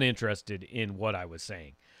uninterested in what I was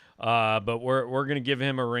saying. But we're going to give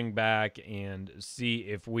him a ring back and see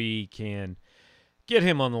if we can get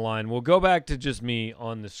him on the line. We'll go back to just me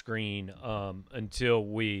on the screen until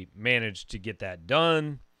we manage to get that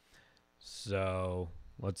done. So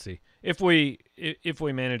let's see. If we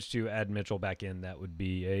manage to add Mitchell back in, that would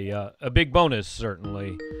be a big bonus,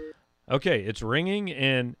 certainly. Okay, it's ringing,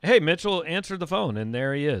 and hey, Mitchell answered the phone, and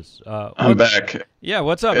there he is. I'm back. Yeah,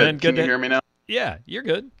 what's up, man? Good. Can you hear me now? Yeah, you're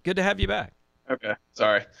good. Good to have you back. Okay,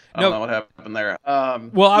 sorry. I don't know what happened there.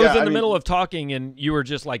 Well, I was in the middle of talking, and you were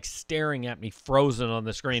just like staring at me, frozen on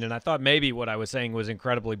the screen, and I thought maybe what I was saying was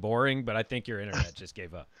incredibly boring, but I think your internet just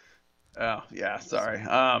gave up. Oh, yeah, sorry.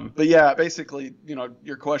 But yeah, basically,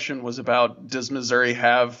 your question was about, does Missouri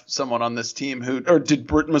have someone on this team or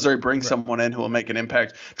did Missouri bring someone in who will make an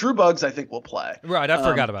impact? Drew Buggs, I think, will play. Right, I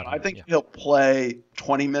forgot about him. I think he'll play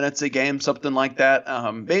 20 minutes a game, something like that,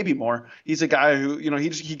 maybe more. He's a guy who,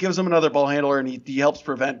 he gives them another ball handler, and he helps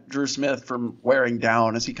prevent Drew Smith from wearing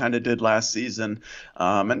down as he kind of did last season.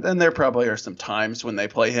 And then there probably are some times when they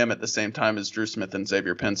play him at the same time as Drew Smith and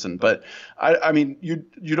Xavier Pinson. But, I mean,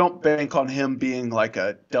 you don't bank on him being like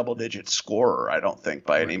a double-digit scorer, I don't think,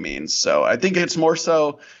 by any means. So I think it's more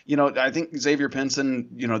so, I think Xavier Pinson,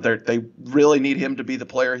 they really need him to be the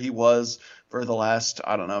player he was for the last,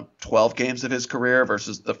 I don't know, 12 games of his career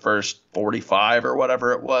versus the first 45 or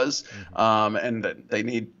whatever it was. And they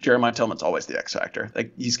need Jeremiah Tillman's always the X factor.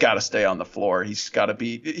 Like, he's got to stay on the floor. He's got to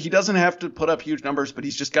be, he doesn't have to put up huge numbers, but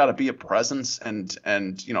he's just got to be a presence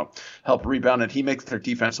and, you know, help rebound. And he makes their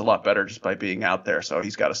defense a lot better just by being out there. So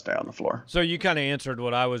he's got to stay on the floor. So you kind of answered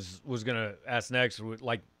what I was going to ask next,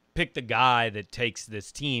 like pick the guy that takes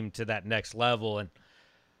this team to that next level. And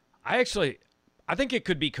I think it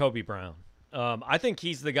could be Kobe Brown. I think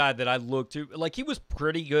he's the guy that I look to. Like, he was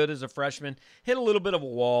pretty good as a freshman, hit a little bit of a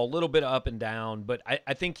wall, a little bit up and down, but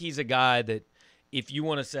I think he's a guy that if you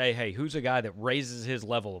want to say, hey, who's a guy that raises his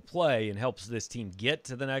level of play and helps this team get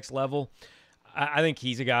to the next level, I think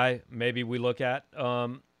he's a guy maybe we look at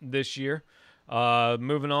this year.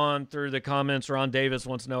 Moving on through the comments, Ron Davis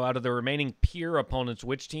wants to know, out of the remaining peer opponents,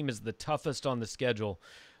 which team is the toughest on the schedule?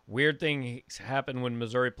 Weird things happen when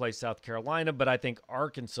Missouri plays South Carolina, but I think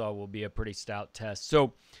Arkansas will be a pretty stout test.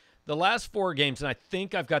 So the last 4 games, and I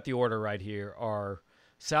think I've got the order right here, are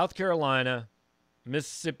South Carolina,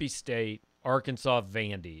 Mississippi State, Arkansas,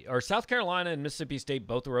 Vandy. Are South Carolina and Mississippi State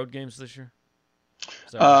both road games this year?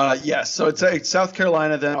 Yes. So it's South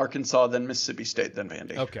Carolina, then Arkansas, then Mississippi State, then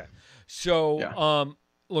Vandy. Okay. So, Yeah.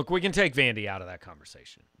 Look, we can take Vandy out of that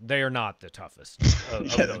conversation. They are not the toughest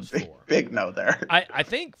of those 4. Big no there. I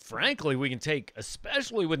think, frankly, we can take,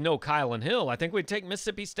 especially with no Kylan Hill, I think we'd take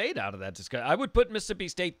Mississippi State out of that discussion. I would put Mississippi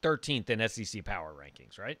State 13th in SEC power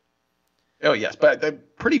rankings, right? Oh, yes, but they're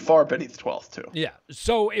pretty far beneath 12th, too. Yeah.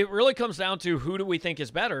 So it really comes down to who do we think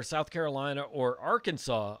is better, South Carolina or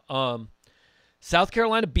Arkansas? South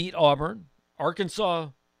Carolina beat Auburn.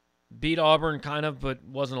 Arkansas beat Auburn kind of, but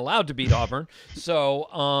wasn't allowed to beat Auburn. So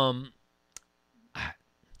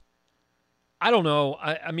I don't know.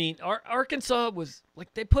 I mean, Arkansas was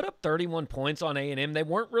like, they put up 31 points on A&M. They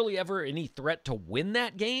weren't really ever any threat to win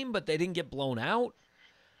that game, but they didn't get blown out.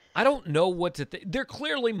 I don't know what to think. They're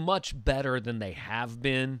clearly much better than they have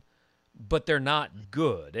been, but they're not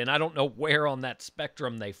good. And I don't know where on that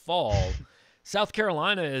spectrum they fall. South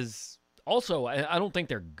Carolina is also, I don't think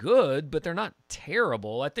they're good, but they're not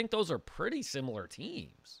terrible. I think those are pretty similar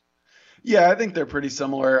teams. Yeah, I think they're pretty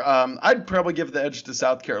similar. I'd probably give the edge to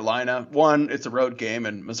South Carolina. 1, it's a road game,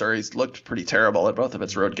 and Missouri's looked pretty terrible at both of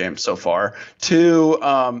its road games so far. 2,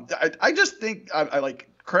 I just think I like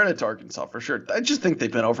credit to Arkansas for sure. I just think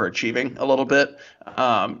they've been overachieving a little bit.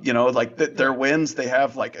 You know, like their wins, they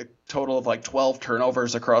have like a total of like 12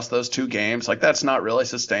 turnovers across those 2 games. Like, that's not really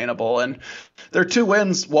sustainable. And their 2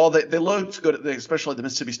 wins, while they looked good, especially the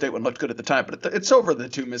Mississippi State one looked good at the time, but it's over the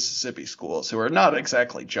 2 Mississippi schools who are not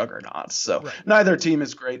exactly juggernauts. So Neither team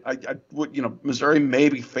is great. I would, you know, Missouri may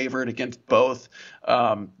be favored against both.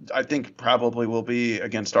 I think probably will be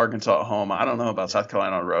against Arkansas at home. I don't know about South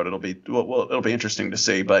Carolina on the road. It'll be interesting to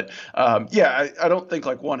see. But yeah, I don't think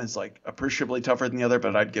like one is like appreciably tougher than the other,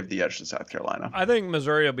 but I'd give the edge to South Carolina. I think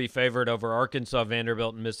Missouri will be favored over Arkansas,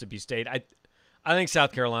 Vanderbilt, and Mississippi State. I think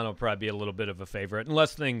South Carolina will probably be a little bit of a favorite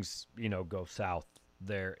unless things, you know, go south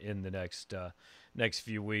there in the next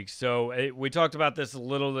few weeks. So we talked about this a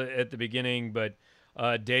little at the beginning, but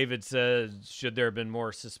David says, should there have been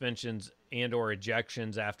more suspensions and or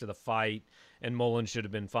ejections after the fight, and Mullen should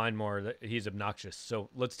have been fined more. He's obnoxious. So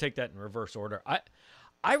let's take that in reverse order.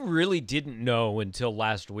 I really didn't know until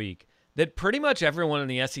last week that pretty much everyone in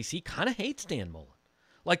the SEC kind of hates Dan Mullen.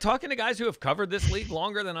 Like, talking to guys who have covered this league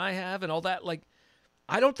longer than I have and all that, like,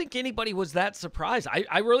 I don't think anybody was that surprised.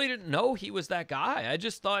 I really didn't know he was that guy. I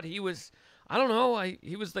just thought he was, I don't know,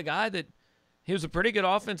 he was the guy that, he was a pretty good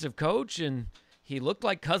offensive coach, and he looked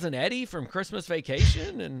like Cousin Eddie from Christmas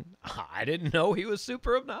Vacation, and I didn't know he was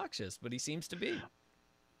super obnoxious, but he seems to be.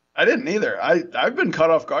 I didn't either. I've been caught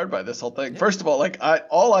off guard by this whole thing. Yeah. First of all, like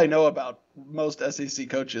all I know about most SEC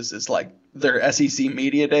coaches is like their SEC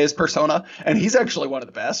media days persona, and he's actually one of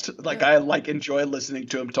the best. Like, I like enjoy listening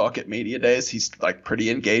to him talk at media days. He's like pretty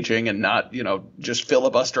engaging and not, you know, just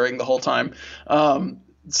filibustering the whole time.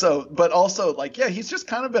 So, but also, like, yeah, he's just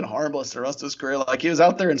kind of been harmless the rest of his career. Like, he was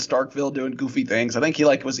out there in Starkville doing goofy things. I think he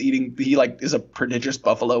is a prodigious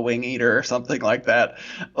buffalo wing eater or something like that.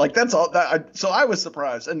 Like, that's all that. So I was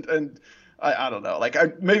surprised, and I don't know.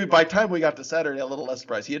 Like, maybe by the time we got to Saturday, a little less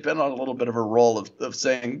surprised. He had been on a little bit of a roll of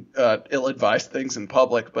saying ill-advised things in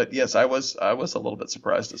public. But yes, I was a little bit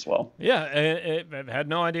surprised as well. Yeah, I had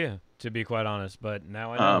no idea, to be quite honest, but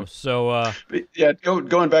now I know. So yeah,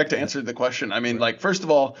 going back to answer the question. I mean, like, first of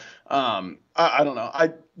all, I don't know.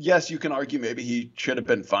 Yes, you can argue maybe he should have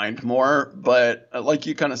been fined more, but like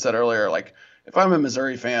you kind of said earlier, like, if I'm a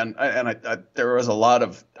Missouri fan, there was a lot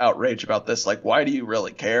of outrage about this. Like, why do you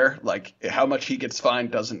really care? Like, how much he gets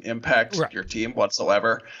fined doesn't impact Right. your team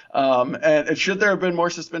whatsoever. And should there have been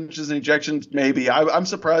more suspensions and ejections? Maybe. I'm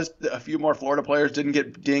surprised a few more Florida players didn't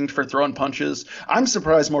get dinged for throwing punches. I'm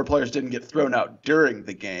surprised more players didn't get thrown out during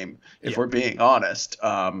the game, if we're being honest.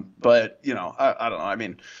 But I don't know. I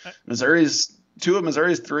mean, two of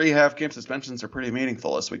Missouri's 3 half-game suspensions are pretty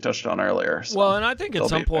meaningful, as we touched on earlier. So well, and I think at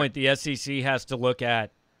some point the SEC has to look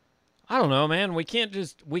at, I don't know, man. We can't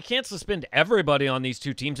suspend everybody on these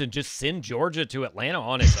 2 teams and just send Georgia to Atlanta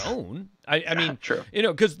on its own. I mean, true.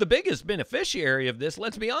 Because the biggest beneficiary of this,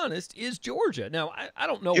 let's be honest, is Georgia. Now, I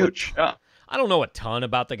don't know. Huge. I don't know a ton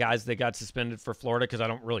about the guys that got suspended for Florida because I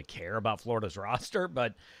don't really care about Florida's roster,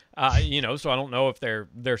 but so I don't know if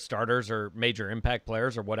they're starters or major impact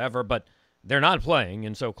players or whatever, but they're not playing,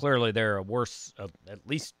 and so clearly they're a worse, at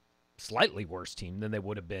least slightly worse team than they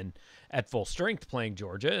would have been at full strength playing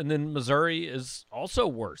Georgia. And then Missouri is also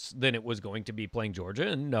worse than it was going to be playing Georgia.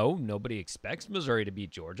 And no, nobody expects Missouri to beat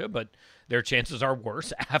Georgia, but their chances are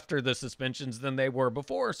worse after the suspensions than they were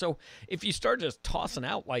before. So if you start just tossing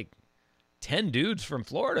out like 10 dudes from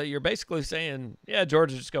Florida, you're basically saying, yeah,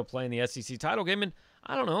 Georgia just go play in the SEC title game. And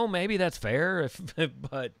I don't know, maybe that's fair,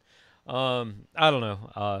 but I don't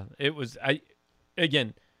know.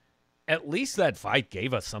 Again, at least that fight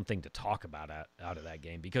gave us something to talk about out of that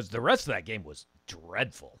game, because the rest of that game was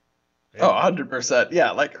dreadful. Oh, 100%.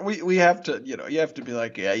 Yeah, like we have to, you have to be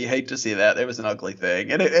like, yeah, you hate to see that. It was an ugly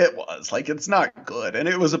thing. And it was. Like, it's not good. And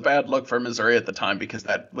it was a bad look for Missouri at the time, because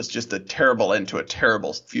that was just a terrible end to a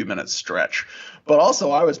terrible few minutes stretch. But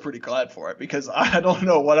also, I was pretty glad for it, because I don't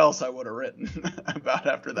know what else I would have written about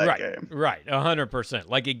after that game. Right, 100%.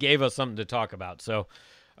 Like, it gave us something to talk about. So,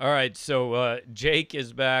 all right, so Jake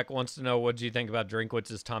is back, wants to know, what do you think about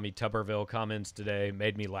Drinkwitz's Tommy Tuberville comments today?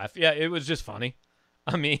 Made me laugh. Yeah, it was just funny.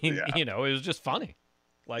 I mean, it was just funny.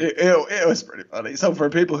 Like it was pretty funny. So for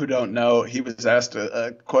people who don't know, he was asked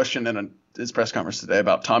a question in his press conference today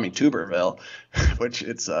about Tommy Tuberville, which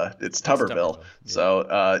it's Tuberville. Yeah.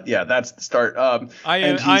 So that's the start. I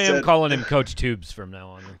am calling him Coach Tubes from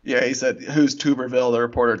now on. Yeah, he said, "Who's Tuberville?" The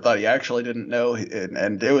reporter thought he actually didn't know,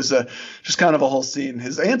 and it was just kind of a whole scene.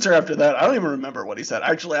 His answer after that, I don't even remember what he said.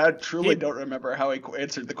 Actually, I truly don't remember how he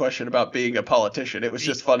answered the question about being a politician. It was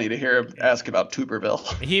just funny to hear him ask about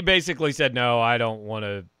Tuberville. He basically said, "No, I don't want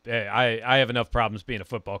to. I have enough problems being a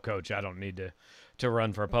football coach. I don't need to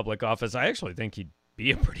run for a public office." I actually think he'd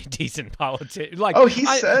be a pretty decent politician. Like,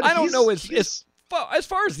 I don't know as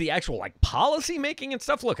far as the actual like policy making and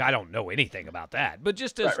stuff. Look, I don't know anything about that, but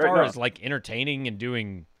just as far as like entertaining and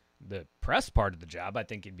doing the press part of the job, I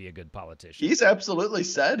think he'd be a good politician. He's absolutely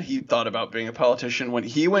said he thought about being a politician when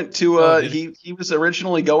he went to he was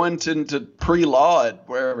originally going to pre-law at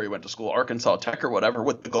wherever he went to school, Arkansas Tech or whatever,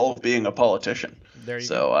 with the goal of being a politician. There you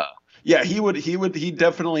go. Yeah, he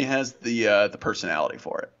definitely has the personality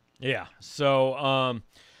for it. Yeah. So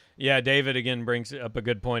David again brings up a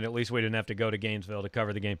good point. At least we didn't have to go to Gainesville to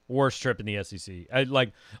cover the game. Worst trip in the SEC.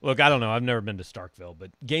 Look, I don't know. I've never been to Starkville,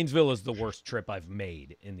 but Gainesville is the worst trip I've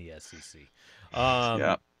made in the SEC.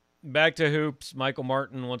 Back to hoops. Michael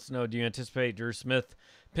Martin wants to know, do you anticipate Drew Smith,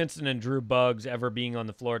 Pinson, and Drew Buggs ever being on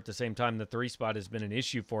the floor at the same time? The 3 spot has been an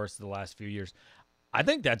issue for us the last few years. I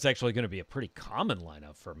think that's actually going to be a pretty common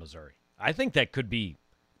lineup for Missouri. I think that could be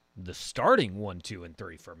the starting 1, 2, and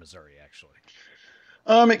 3 for Missouri, actually.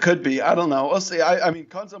 It could be. I don't know. We'll see. I mean,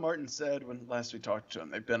 Cuonzo Martin said when last we talked to him,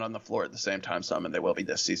 they've been on the floor at the same time some, and they will be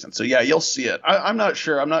this season. So yeah, you'll see it. I'm not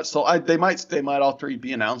sure. I'm not sold. They might all 3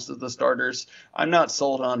 be announced as the starters. I'm not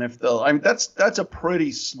sold on if they'll. I mean, that's a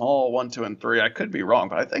pretty small 1, 2, and 3. I could be wrong,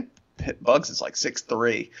 but I think Buggs is like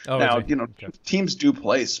 6'3". Now, teams do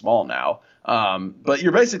play small now. But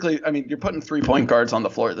you're basically, you're putting 3-point guards on the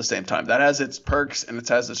floor at the same time. That has its perks and it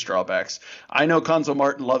has its drawbacks. I know Cuonzo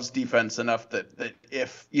Martin loves defense enough that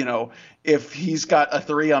if he's got a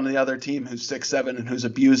 3 on the other team who's 6'7" and who's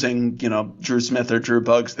abusing, Drew Smith or Drew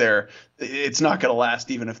Buggs there, it's not going to last,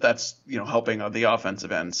 even if that's, helping on the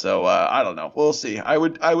offensive end. So, I don't know. We'll see. I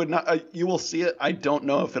would not, you will see it. I don't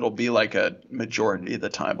know if it'll be like a majority of the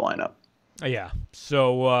time lineup. Yeah.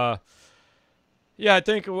 So, yeah, I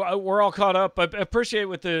think we're all caught up. I appreciate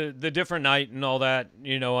with the different night and all that.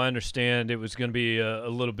 I understand it was going to be a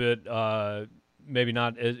little bit maybe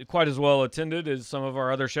not quite as well attended as some of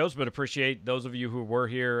our other shows, but appreciate those of you who were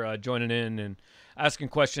here joining in and asking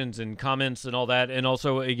questions and comments and all that. And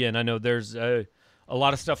also, again, I know there's a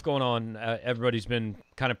lot of stuff going on. Everybody's been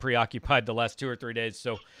kind of preoccupied the last 2 or 3 days.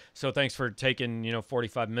 So thanks for taking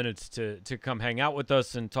 45 minutes to come hang out with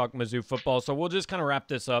us and talk Mizzou football. So we'll just kind of wrap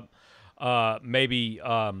this up. Maybe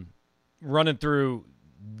running through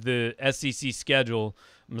the SEC schedule,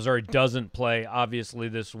 Missouri doesn't play, obviously,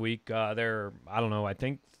 this week. They're, I don't know, I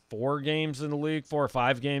think 4 games in the league, 4 or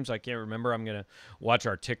 5 games. I can't remember. I'm going to watch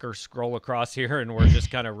our ticker scroll across here, and we're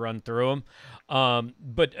just kind of run through them.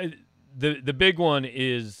 But the big one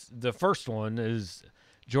is, the first one is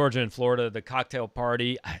Georgia and Florida, the cocktail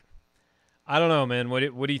party. I don't know, man.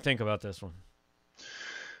 What do you think about this one?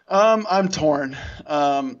 I'm torn.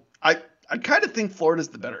 I kind of think Florida's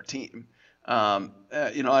the better team. I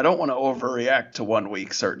don't want to overreact to 1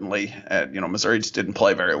 week, certainly. Missouri just didn't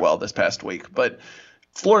play very well this past week, but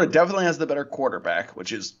Florida definitely has the better quarterback,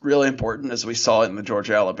 which is really important, as we saw in the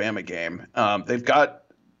Georgia-Alabama game. They've got,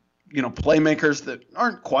 playmakers that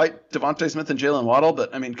aren't quite Devontae Smith and Jalen Waddle,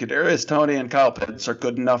 but I mean, Kadarius Toney and Kyle Pitts are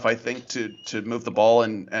good enough, I think, to move the ball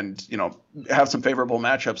and have some favorable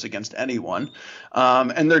matchups against anyone.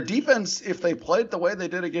 And their defense, if they played the way they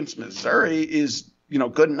did against Missouri, is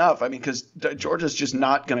good enough. I mean, because Georgia's just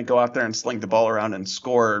not going to go out there and sling the ball around and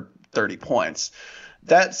score 30 points.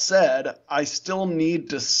 That said, I still need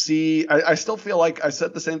to see – I still feel like I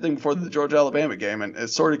said the same thing before the Georgia-Alabama game, and it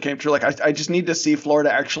sort of came true. Like, I just need to see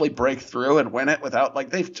Florida actually break through and win it without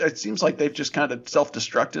 – it seems like they've just kind of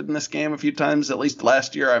self-destructed in this game a few times. At least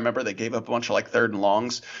last year, I remember they gave up a bunch of, 3rd and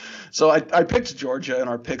longs. So I picked Georgia in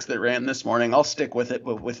our picks that ran this morning. I'll stick with it,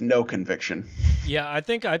 but with no conviction. Yeah, I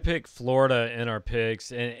think I picked Florida in our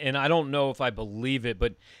picks, and I don't know if I believe it,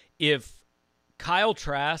 but if Kyle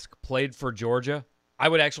Trask played for Georgia – I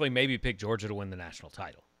would actually maybe pick Georgia to win the national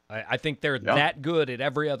title. I think they're that good at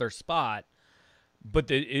every other spot.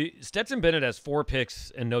 But Stetson Bennett has 4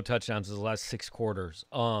 picks and no touchdowns in the last 6 quarters.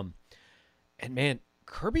 And, man,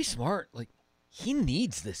 Kirby Smart, he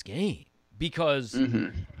needs this game because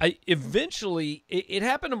eventually it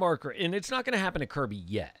happened to Mark, and it's not going to happen to Kirby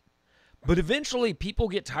yet. But eventually people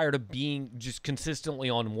get tired of being just consistently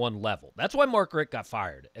on one level. That's why Mark Richt got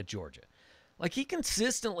fired at Georgia. He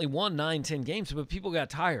consistently won 9-10 games, but people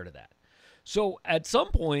got tired of that. So at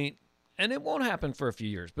some point, and it won't happen for a few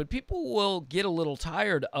years, but people will get a little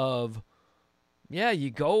tired of,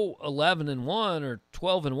 you go 11-1 or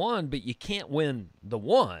 12-1, but you can't win the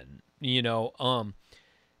one, And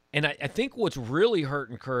I think what's really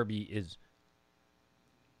hurting Kirby is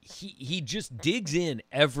he just digs in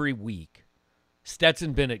every week.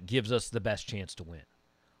 Stetson Bennett gives us the best chance to win.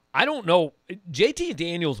 I don't know. JT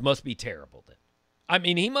Daniels must be terrible then. I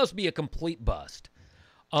mean, he must be a complete bust.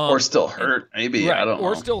 Or still hurt, maybe. Right, I don't know.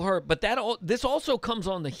 Or still hurt. But this also comes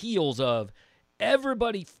on the heels of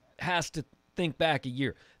everybody has to think back a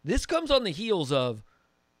year. This comes on the heels of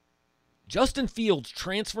Justin Fields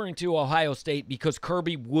transferring to Ohio State because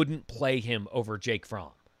Kirby wouldn't play him over Jake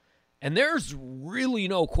Fromm. And there's really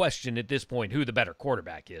no question at this point who the better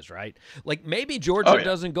quarterback is, right? Maybe Georgia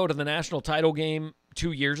doesn't go to the national title game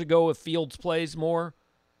 2 years ago if Fields plays more,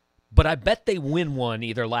 but I bet they win one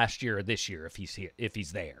either last year or this year if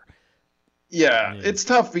he's there. Yeah, it's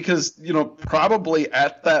tough because, probably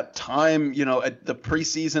at that time, at the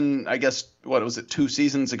preseason, I guess, 2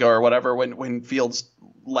 seasons ago or whatever, when Fields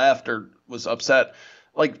left or was upset,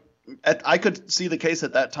 I could see the case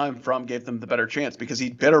at that time Fromm gave them the better chance because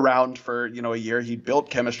he'd been around for, a year. He'd built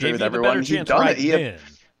chemistry with everyone. He'd done it.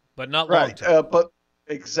 But not long term.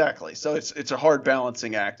 Exactly. So it's a hard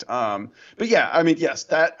balancing act. But yeah, I mean, yes,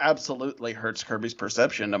 that absolutely hurts Kirby's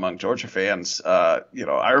perception among Georgia fans. I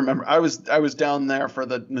remember I was down there for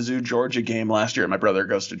the Mizzou Georgia game last year. My brother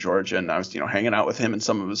goes to Georgia, and I was hanging out with him and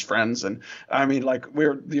some of his friends. And I mean,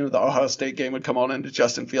 the Ohio State game would come on into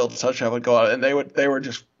Justin Fields' touchdown would go out, and they were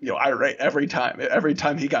just irate every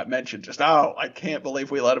time he got mentioned. Just I can't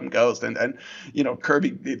believe we let him go. And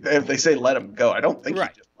Kirby, if they say let him go, I don't think he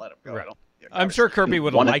just let him go. Right. I'm sure Kirby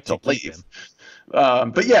would have liked to keep him.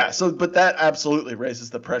 But that absolutely raises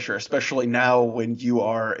the pressure, especially now when you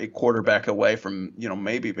are a quarterback away from,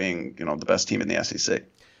 maybe being, the best team in the SEC.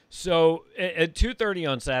 So at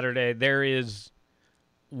 2:30 on Saturday, there is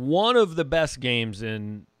one of the best games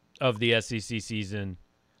of the SEC season,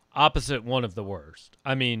 opposite one of the worst.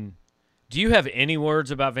 I mean, do you have any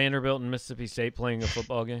words about Vanderbilt and Mississippi State playing a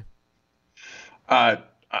football game?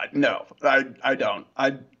 No, I don't.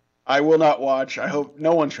 I will not watch. I hope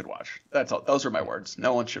no one should watch. That's all. Those are my words.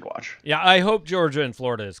 No one should watch. Yeah, I hope Georgia and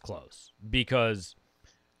Florida is close because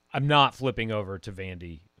I'm not flipping over to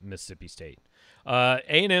Vandy, Mississippi State.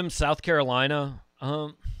 A&M, South Carolina.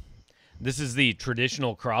 This is the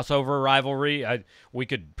traditional crossover rivalry. We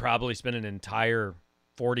could probably spend an entire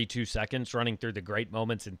 42 seconds running through the great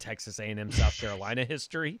moments in Texas A&M, South Carolina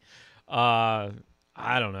history. I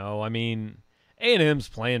don't know. I mean, A&M's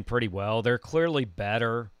playing pretty well. They're clearly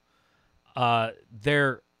better.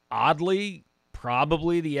 They're oddly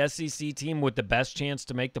probably the SEC team with the best chance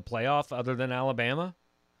to make the playoff other than Alabama,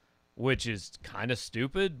 which is kind of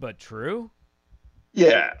stupid but true.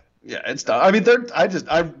 Yeah, it's tough. I mean,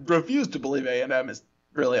 I refuse to believe A&M is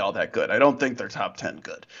really all that good. I don't think they're top 10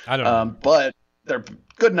 good. I don't know. But they're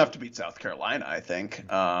good enough to beat South Carolina, I think.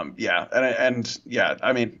 Yeah, and yeah,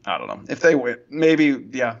 I mean, I don't know if they win. Maybe,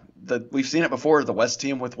 yeah. We've seen it before. The West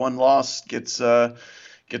team with one loss gets a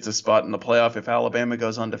spot in the playoff if Alabama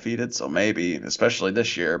goes undefeated. So maybe, especially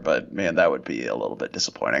this year. But man, that would be a little bit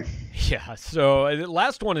disappointing. Yeah. So the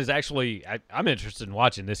last one is actually I'm interested in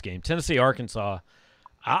watching this game. Tennessee, Arkansas.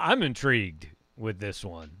 I'm intrigued with this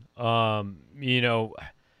one. You know,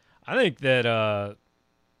 I think that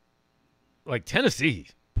like Tennessee,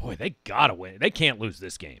 boy, they gotta win. They can't lose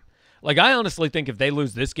this game. Like, I honestly think if they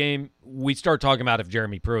lose this game, we start talking about if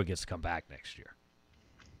Jeremy Pruitt gets to come back next year.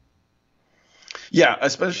 Yeah,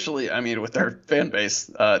 especially, I mean, with their fan base,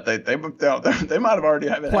 they might have already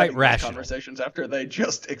had these conversations after they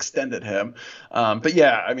just extended him. But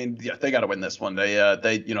yeah, I mean, yeah, they got to win this one.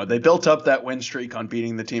 They built up that win streak on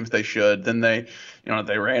beating the teams they should. Then they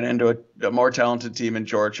ran into a more talented team in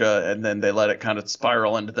Georgia, and then they let it kind of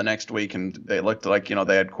spiral into the next week, and they looked like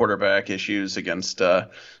they had quarterback issues against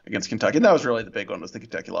Kentucky. And that was really the big one, was the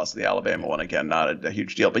Kentucky loss to the Alabama one. Again, not a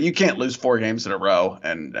huge deal, but you can't lose 4 games in a row,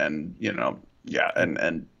 and yeah,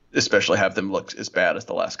 and especially have them look as bad as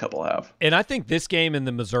the last couple have. And I think this game and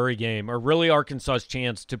the Missouri game are really Arkansas's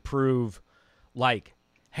chance to prove, like,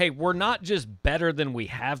 hey, we're not just better than we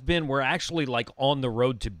have been. We're actually, like, on the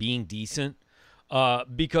road to being decent.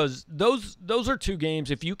 Because those are 2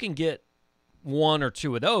 games. If you can get 1 or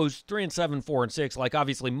 2 of those, 3-7, 4-6, like,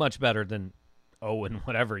 obviously much better than 0 and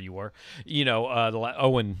whatever you were, the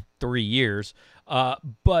 0 and 3 years.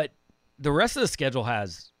 But the rest of the schedule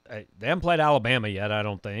they haven't played Alabama yet, I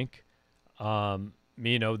don't think.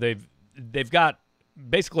 They've got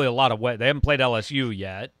basically a lot of they haven't played LSU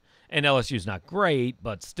yet, and LSU's not great,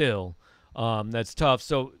 but still, that's tough.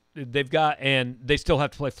 So they've got, and they still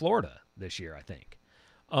have to play Florida this year, I think.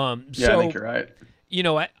 I think you're right.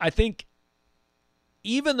 I think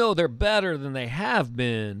even though they're better than they have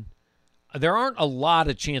been, there aren't a lot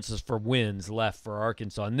of chances for wins left for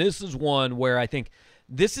Arkansas. And this is one where I think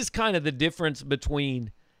this is kind of the difference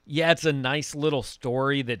between, yeah, it's a nice little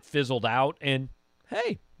story that fizzled out, and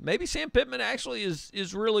hey, maybe Sam Pittman actually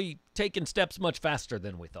is really taking steps much faster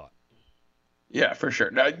than we thought. Yeah, for sure.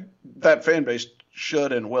 Now, that fan base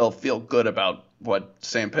should and will feel good about what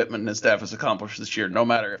Sam Pittman and his staff has accomplished this year, no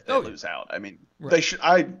matter if they lose out. I mean, They should.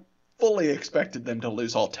 I fully expected them to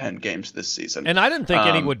lose all 10 games this season, and I didn't think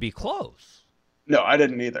any would be close. No, I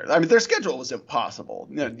didn't either. I mean, their schedule was impossible.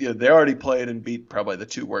 They already played and beat probably the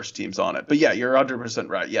 2 worst teams on it. But yeah, you're 100%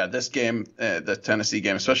 right. Yeah, this game, the Tennessee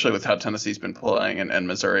game, especially with how Tennessee's been playing, and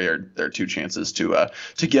Missouri are their 2 chances to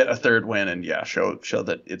get a 3rd win, and yeah, show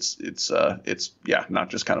that it's not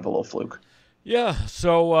just kind of a little fluke. Yeah,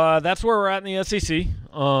 so that's where we're at in the SEC.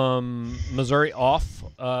 Missouri off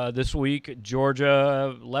this week.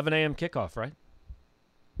 Georgia 11 a.m. kickoff, right?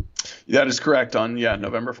 That is correct. On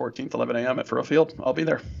November 14th, 11 a.m. at Faurot Field. I'll be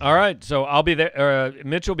there. All right, so I'll be there.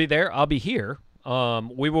 Mitch will be there. I'll be here.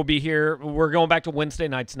 We will be here. We're going back to Wednesday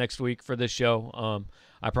nights next week for this show.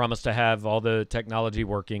 I promise to have all the technology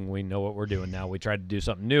working. We know what we're doing now. We tried to do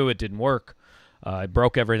something new. It didn't work. It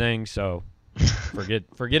broke everything, so forget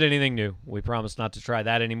anything new. We promise not to try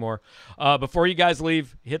that anymore. Before you guys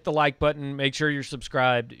leave, hit the like button. Make sure you're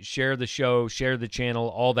subscribed. Share the show. Share the channel.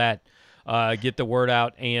 All that. Get the word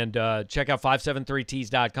out, and check out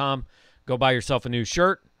 573tees.com. Go buy yourself a new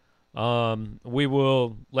shirt. We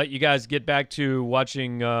will let you guys get back to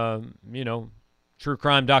watching, true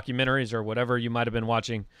crime documentaries or whatever you might have been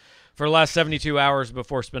watching for the last 72 hours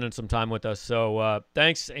before spending some time with us. So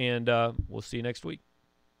thanks, and we'll see you next week.